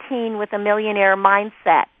writing The Teen with a Millionaire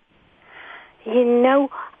Mindset? You know,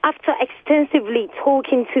 after extensively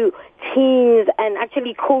talking to teens and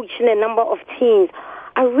actually coaching a number of teens,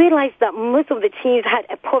 I realized that most of the teens had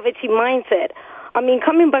a poverty mindset. I mean,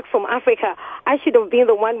 coming back from Africa, I should have been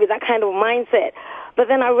the one with that kind of mindset. But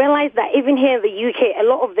then I realized that even here in the UK, a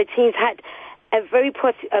lot of the teens had a very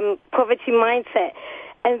poverty mindset.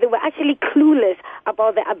 And they were actually clueless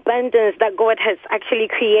about the abundance that God has actually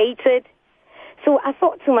created. So I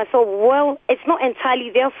thought to myself, well, it's not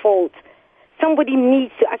entirely their fault. Somebody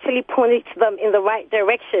needs to actually point them in the right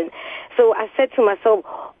direction. So I said to myself,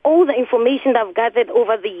 all the information that I've gathered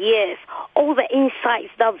over the years, all the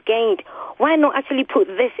insights that I've gained, why not actually put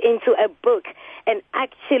this into a book and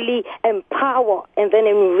actually empower and then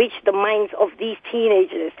enrich the minds of these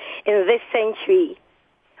teenagers in this century?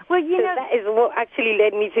 Well, you know, that is what actually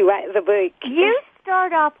led me to write the book. You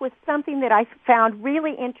start off with something that I found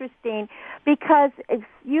really interesting, because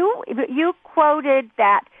you quoted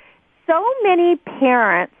that so many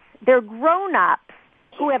parents, they're grown-ups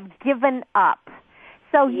who have given up.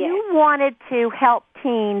 So you wanted to help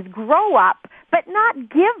teens grow up, but not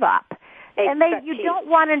give up. Exactly. And you don't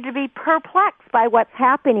want them to be perplexed by what's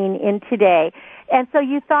happening in today. And so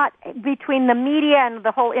you thought, between the media and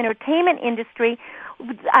the whole entertainment industry,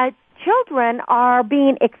 children are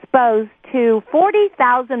being exposed to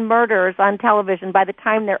 40,000 murders on television by the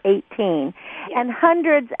time they're 18, and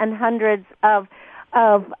hundreds of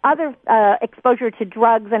other exposure to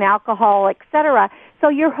drugs and alcohol, etc. So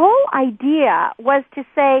your whole idea was to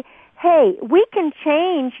say, hey, we can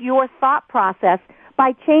change your thought process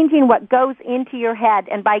by changing what goes into your head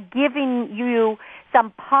and by giving you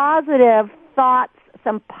some positive thoughts,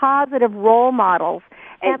 some positive role models.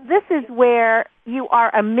 And this is where you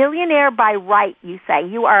are a millionaire by right, you say.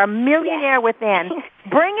 You are a millionaire within.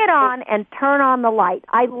 Bring it on and turn on the light.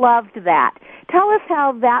 I loved that. Tell us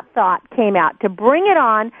how that thought came out, to bring it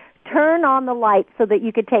on, turn on the light so that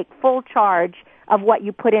you could take full charge of what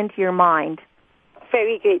you put into your mind.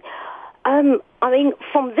 Very good. I mean,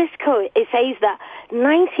 from this quote, it says that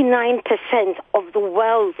 99% of the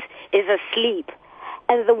world is asleep,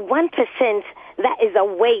 and the 1% that is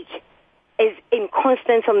awake is in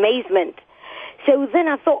constant amazement. So then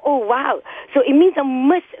I thought, oh, wow. So it means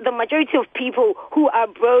the majority of people who are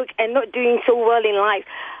broke and not doing so well in life,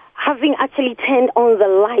 having actually turned on the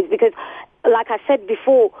light, because like I said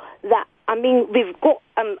before, that, I mean, we've got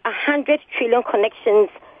 100 trillion connections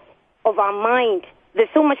of our mind. There's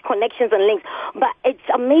so much connections and links. But it's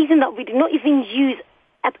amazing that we do not even use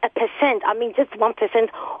a percent, I mean just 1%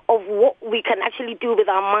 of what we can actually do with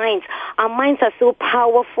our minds. Our minds are so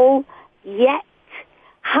powerful, yet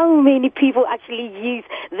how many people actually use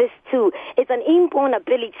this tool? It's an inborn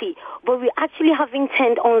ability, but we actually haven't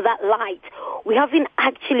turned on that light. We haven't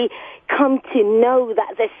actually come to know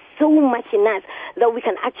that there's so much in us that we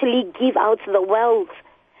can actually give out to the world.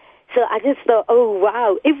 So I just thought, oh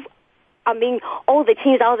wow, if, I mean, all the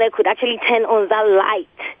teens out there could actually turn on that light.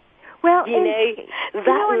 Well,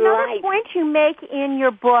 another point you make in your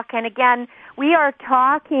book, and again, we are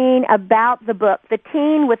talking about the book, The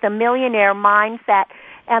Teen with a Millionaire Mindset,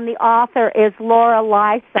 and the author is Laura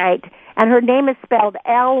Lysaght, and her name is spelled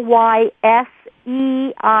Lyseight,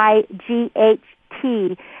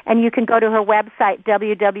 and you can go to her website,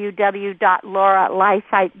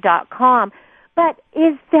 www.lauralysight.com. But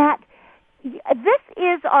is that this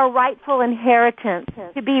is our rightful inheritance,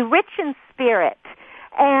 to be rich in spirit,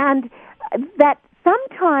 and that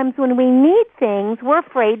sometimes when we need things, we're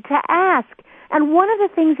afraid to ask. And one of the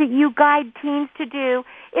things that you guide teens to do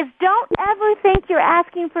is don't ever think you're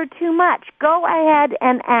asking for too much. Go ahead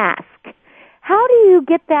and ask. How do you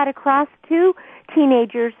get that across to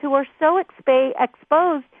teenagers who are so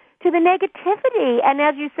exposed to the negativity and,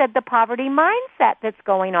 as you said, the poverty mindset that's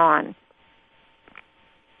going on?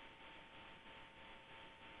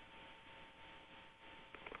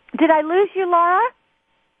 Did I lose you, Laura?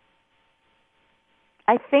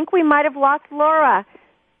 I think we might have lost Laura.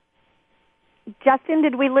 Justin,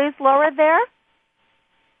 did we lose Laura there?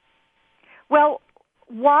 Well,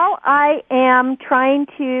 while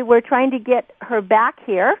we're trying to get her back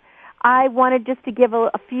here, I wanted just to give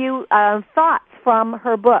a few thoughts from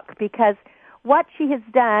her book, because what she has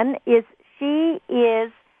done is she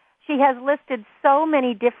has listed so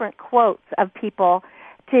many different quotes of people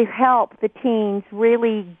to help the teens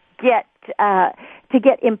really get to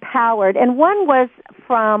get empowered. And one was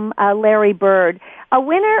from Larry Bird. A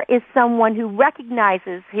winner is someone who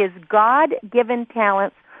recognizes his God-given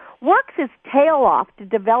talents, works his tail off to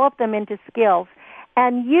develop them into skills,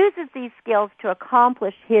 and uses these skills to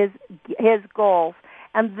accomplish his goals.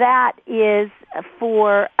 And that is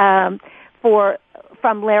from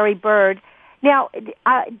Larry Bird. Now,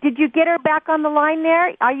 did you get her back on the line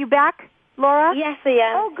there? Are you back, Laura? Yes, I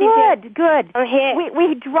am. Oh, good, good. I'm here.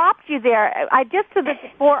 We dropped you there.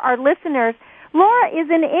 For our listeners, Laura is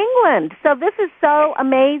in England, so this is so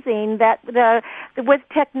amazing that with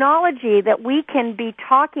technology that we can be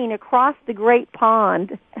talking across the Great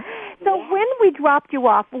Pond. So when we dropped you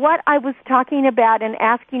off, what I was talking about and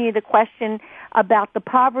asking you the question about the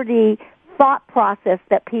poverty thought process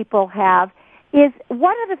that people have is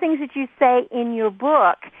one of the things that you say in your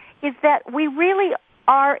book is that we really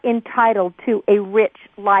are entitled to a rich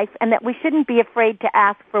life and that we shouldn't be afraid to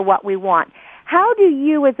ask for what we want. How do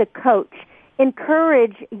you as a coach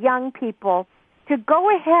encourage young people to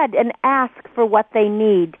go ahead and ask for what they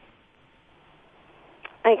need?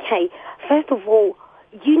 Okay, first of all,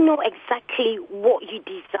 you know exactly what you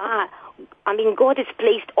desire. I mean, God has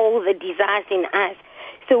placed all the desires in us.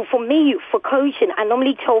 So for me, for coaching, I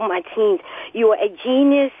normally tell my teens, you are a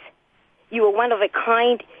genius, you are one of a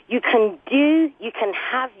kind, you can do, you can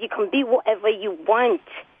have, you can be whatever you want.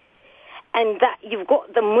 And that you've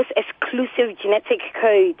got the most exclusive genetic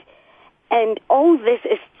code. And all this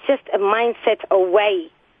is just a mindset away.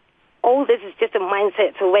 All this is just a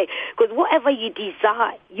mindset away. Because whatever you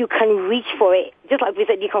desire, you can reach for it. Just like we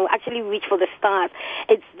said, you can actually reach for the stars.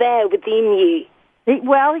 It's there within you.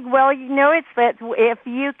 Well, you know, it's that if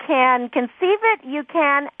you can conceive it, you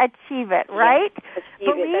can achieve it, right?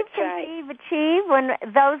 Yes, Believe, conceive, achieve.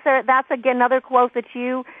 That's again another quote that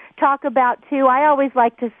you talk about too. I always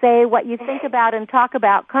like to say, what you think about and talk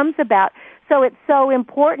about comes about. So it's so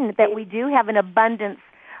important that we do have an abundance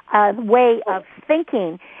way of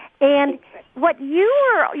thinking. And what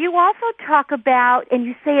you also talk about, and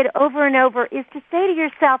you say it over and over, is to say to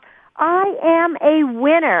yourself, I am a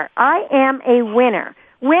winner. I am a winner.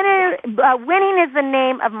 Winning is the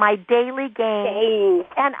name of my daily game.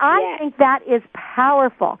 And I think that is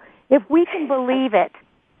powerful. If we can believe it,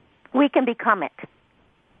 we can become it.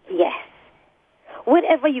 Yes.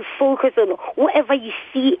 Whatever you focus on, whatever you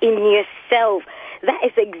see in yourself, that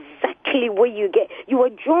is exactly what you get. You are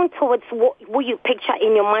drawn towards what you picture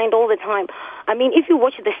in your mind all the time. I mean, if you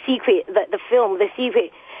watch The Secret, the film, The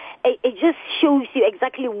Secret, it just shows you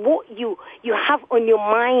exactly what you have on your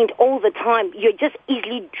mind all the time. You're just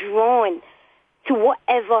easily drawn to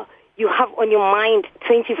whatever you have on your mind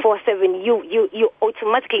 24/7. You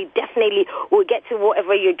automatically, definitely will get to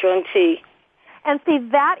whatever you're drawn to. And see,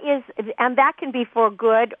 that can be for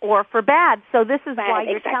good or for bad. So this is why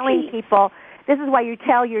you're telling people, this is why you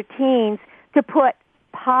tell your teens to put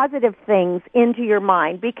positive things into your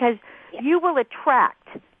mind, because you will attract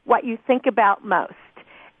what you think about most.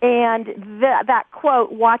 And that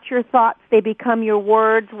quote, watch your thoughts, they become your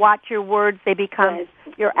words. Watch your words, they become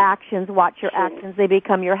your actions. Watch your actions, they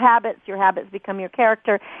become your habits. Your habits become your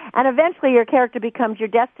character. And eventually your character becomes your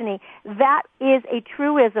destiny. That is a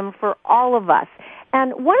truism for all of us.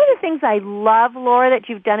 And one of the things I love, Laura, that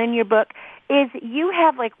you've done in your book is you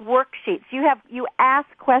have like worksheets. You ask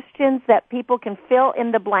questions that people can fill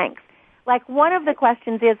in the blanks. Like one of the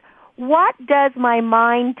questions is, what does my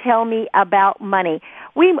mind tell me about money?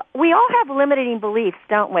 We all have limiting beliefs,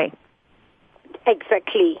 don't we?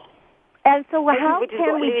 Exactly. And so how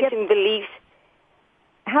can we get beliefs?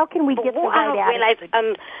 How can we get the right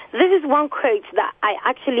attitude? This is one quote that I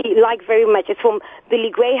actually like very much. It's from Billy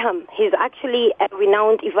Graham. He's actually a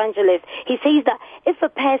renowned evangelist. He says that if a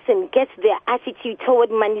person gets their attitude toward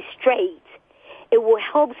money straight, it will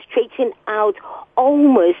help straighten out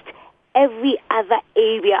almost every other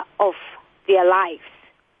area of their lives.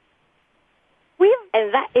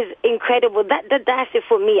 And that is incredible. That's it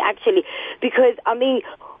for me, actually. Because, I mean,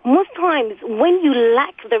 most times when you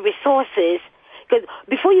lack the resources, because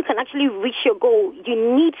before you can actually reach your goal, you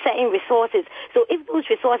need certain resources. So if those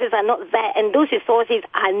resources are not there, and those resources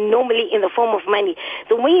are normally in the form of money,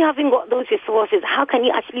 so when you haven't got those resources, how can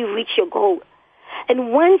you actually reach your goal?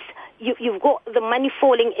 And once you've got the money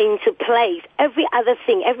falling into place, every other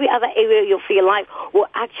thing, every other area of your life will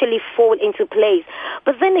actually fall into place.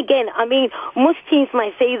 But then again, I mean, most teens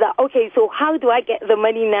might say that, okay, so how do I get the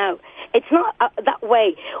money now? It's not that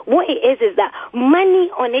way. What it is that money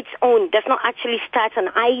on its own does not actually start an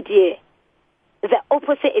idea. The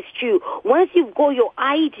opposite is true. Once you've got your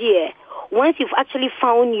idea, once you've actually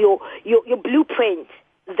found your blueprint,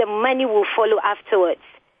 the money will follow afterwards.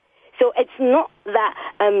 So it's not that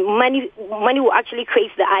money will actually create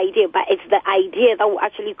the idea, but it's the idea that will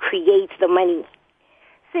actually create the money.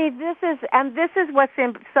 See, this is what's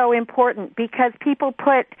so important, because people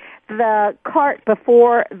put the cart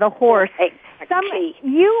before the horse. Exactly.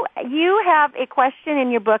 You have a question in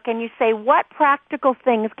your book, and you say, what practical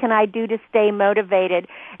things can I do to stay motivated?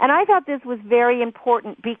 And I thought this was very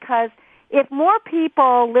important, because if more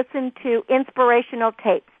people listen to inspirational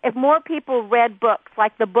tapes, if more people read books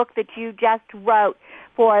like the book that you just wrote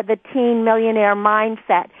for the Teen Millionaire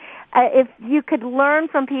Mindset, if you could learn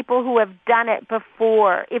from people who have done it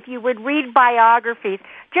before, if you would read biographies,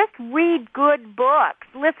 just read good books,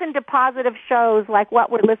 listen to positive shows like what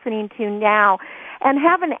we're listening to now, and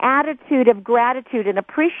have an attitude of gratitude and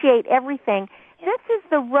appreciate everything, this is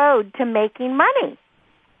the road to making money.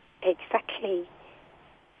 Exactly.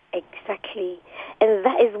 And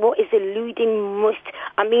that is what is eluding most,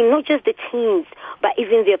 not just the teens, but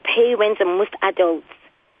even their parents and most adults.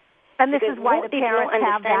 And this because is why the parents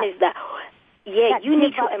have that. Is that, you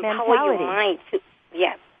need to empower your mind.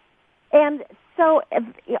 And so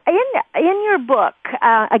in your book,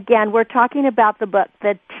 again, we're talking about the book,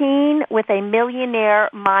 The Teen with a Millionaire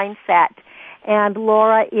Mindset, and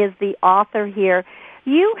Laura is the author here.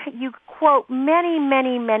 You quote many,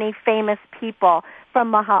 many, many famous people, from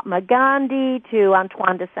Mahatma Gandhi to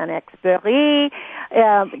Antoine de Saint-Exupéry,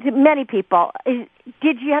 to many people.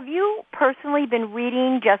 Have you personally been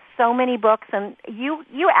reading just so many books, and you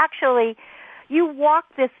walk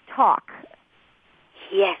this talk?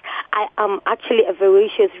 Yes, I am actually a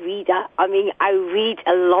voracious reader. I read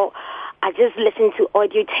a lot. I just listen to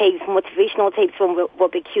audio tapes, motivational tapes from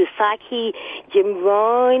Robert Kiyosaki, Jim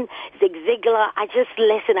Rohn, Zig Ziglar. I just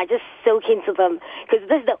listen. I just soak into them, because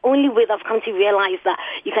that's the only way that I've come to realize that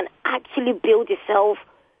you can actually build yourself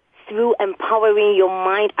through empowering your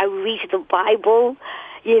mind. I read the Bible.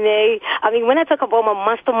 When I talk about my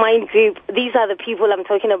mastermind group, these are the people I'm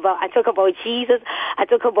talking about. I talk about Jesus. I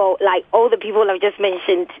talk about, all the people I've just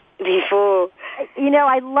mentioned before.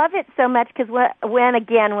 I love it so much, because when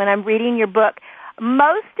I'm reading your book,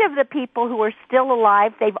 most of the people who are still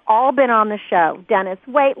alive, they've all been on the show. Dennis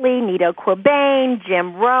Waitley, Nito Quabain,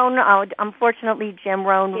 Jim Rohn. Unfortunately, Jim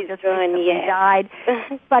Rohn just recently died,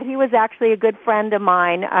 but he was actually a good friend of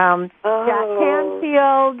mine. Jack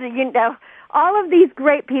Canfield, all of these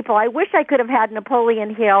great people. I wish I could have had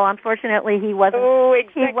Napoleon Hill. Unfortunately, he wasn't. Oh,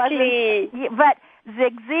 exactly. But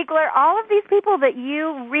Zig Ziglar, all of these people that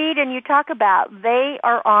you read and you talk about, they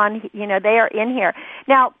are on, they are in here.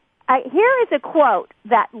 Now, here is a quote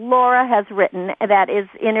that Laura has written that is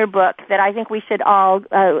in her book that I think we should all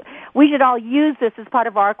use this as part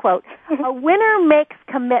of our quote. A winner makes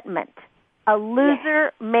commitment. A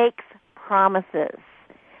loser makes promises.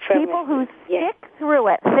 People who stick through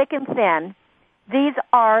it, thick and thin, these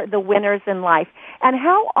are the winners in life. And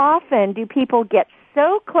how often do people get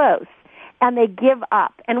so close and they give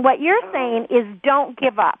up? And what you're saying is, don't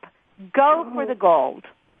give up. Go for the gold.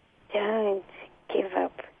 Don't give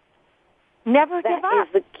up. Never give up.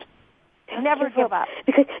 Never give up.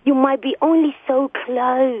 Because you might be only so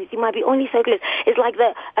close. It's like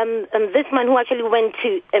this man who actually went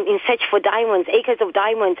to in search for diamonds, acres of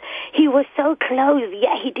diamonds. He was so close,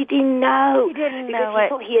 yet he didn't know. He didn't know it. He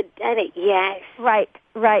thought he had done it. Yes. Right.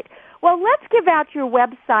 Well, let's give out your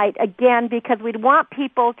website again, because we'd want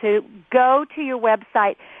people to go to your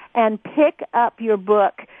website and pick up your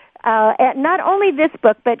book. Not only this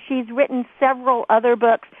book, but she's written several other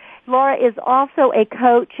books. Laura is also a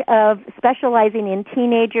coach specializing in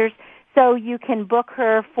teenagers, so you can book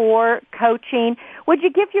her for coaching. Would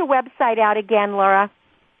you give your website out again, Laura?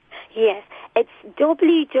 Yes, it's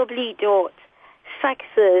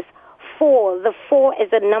www.success4. The 4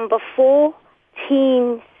 is the number 4,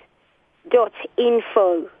 teens.info.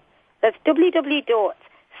 That's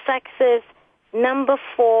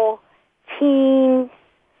www.success4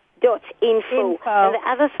 teens.info. And the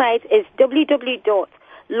other site is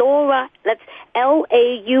www.Laura, that's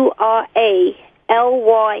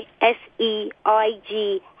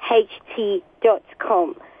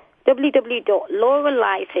LauraLyseigt.com.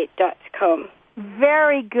 www.lauralyseigt.com.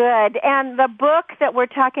 Very good. And the book that we're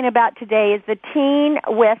talking about today is The Teen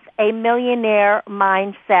with a Millionaire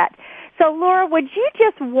Mindset. So, Laura, would you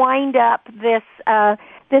just wind up this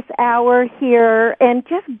hour here and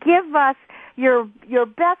just give us your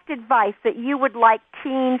best advice that you would like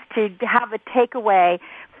teens to have a takeaway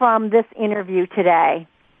from this interview today?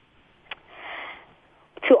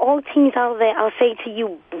 To all teens out there, I'll say to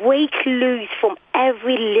you, break loose from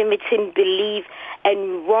every limiting belief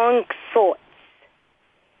and wrong thoughts.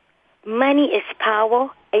 Money is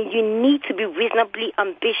power, and you need to be reasonably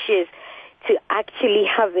ambitious to actually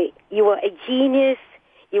have it. You are a genius.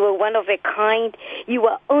 You are one of a kind. You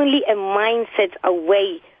are only a mindset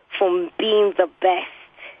away from being the best.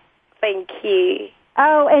 Thank you.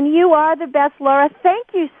 Oh, and you are the best, Laura. Thank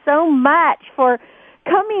you so much for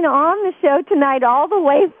coming on the show tonight all the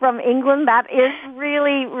way from England. That is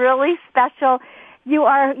really, really special. You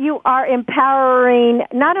are empowering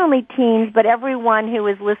not only teens, but everyone who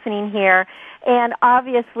is listening here. And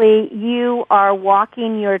obviously, you are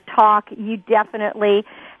walking your talk. You definitely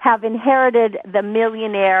have inherited the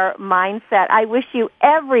millionaire mindset. I wish you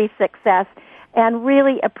every success and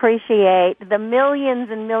really appreciate the millions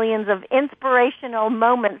and millions of inspirational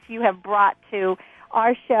moments you have brought to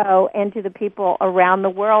our show and to the people around the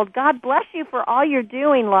world. God bless you for all you're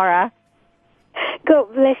doing, Laura.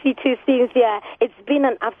 God bless you too, Cynthia. It's been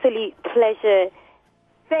an absolute pleasure.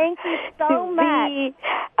 Thank you so much.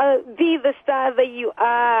 Be the star that you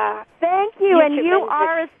are. Thank you, and you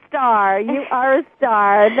are a star. You are a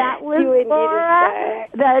star. That was Laura,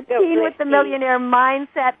 the teen with the millionaire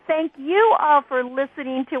mindset. Thank you all for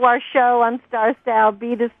listening to our show on Star Style,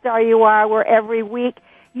 Be the Star You Are, where every week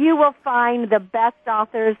you will find the best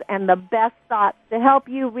authors and the best thoughts to help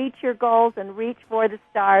you reach your goals and reach for the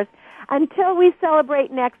stars. Until we celebrate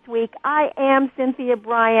next week, I am Cynthia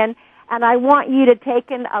Bryan, and I want you to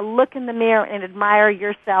take a look in the mirror and admire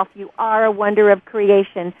yourself. You are a wonder of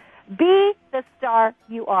creation. Be the star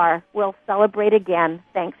you are. We'll celebrate again.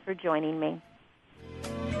 Thanks for joining me.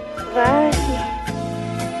 Bye.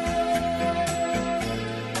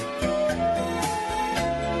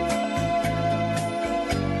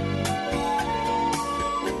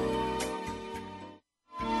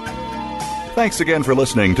 Thanks again for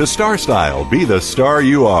listening to Star Style, Be the Star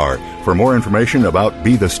You Are. For more information about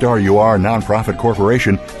Be the Star You Are Nonprofit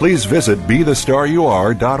Corporation, please visit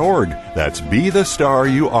BeTheStarYouAre.org. That's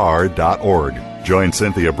BeTheStarYouAre.org. Join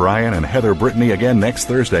Cynthia Bryan and Heather Brittany again next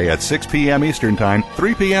Thursday at 6 p.m. Eastern Time,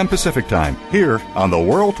 3 p.m. Pacific Time, here on the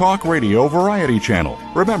World Talk Radio Variety Channel.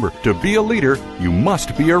 Remember, to be a leader, you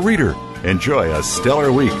must be a reader. Enjoy a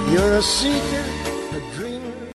stellar week. You're a seeker.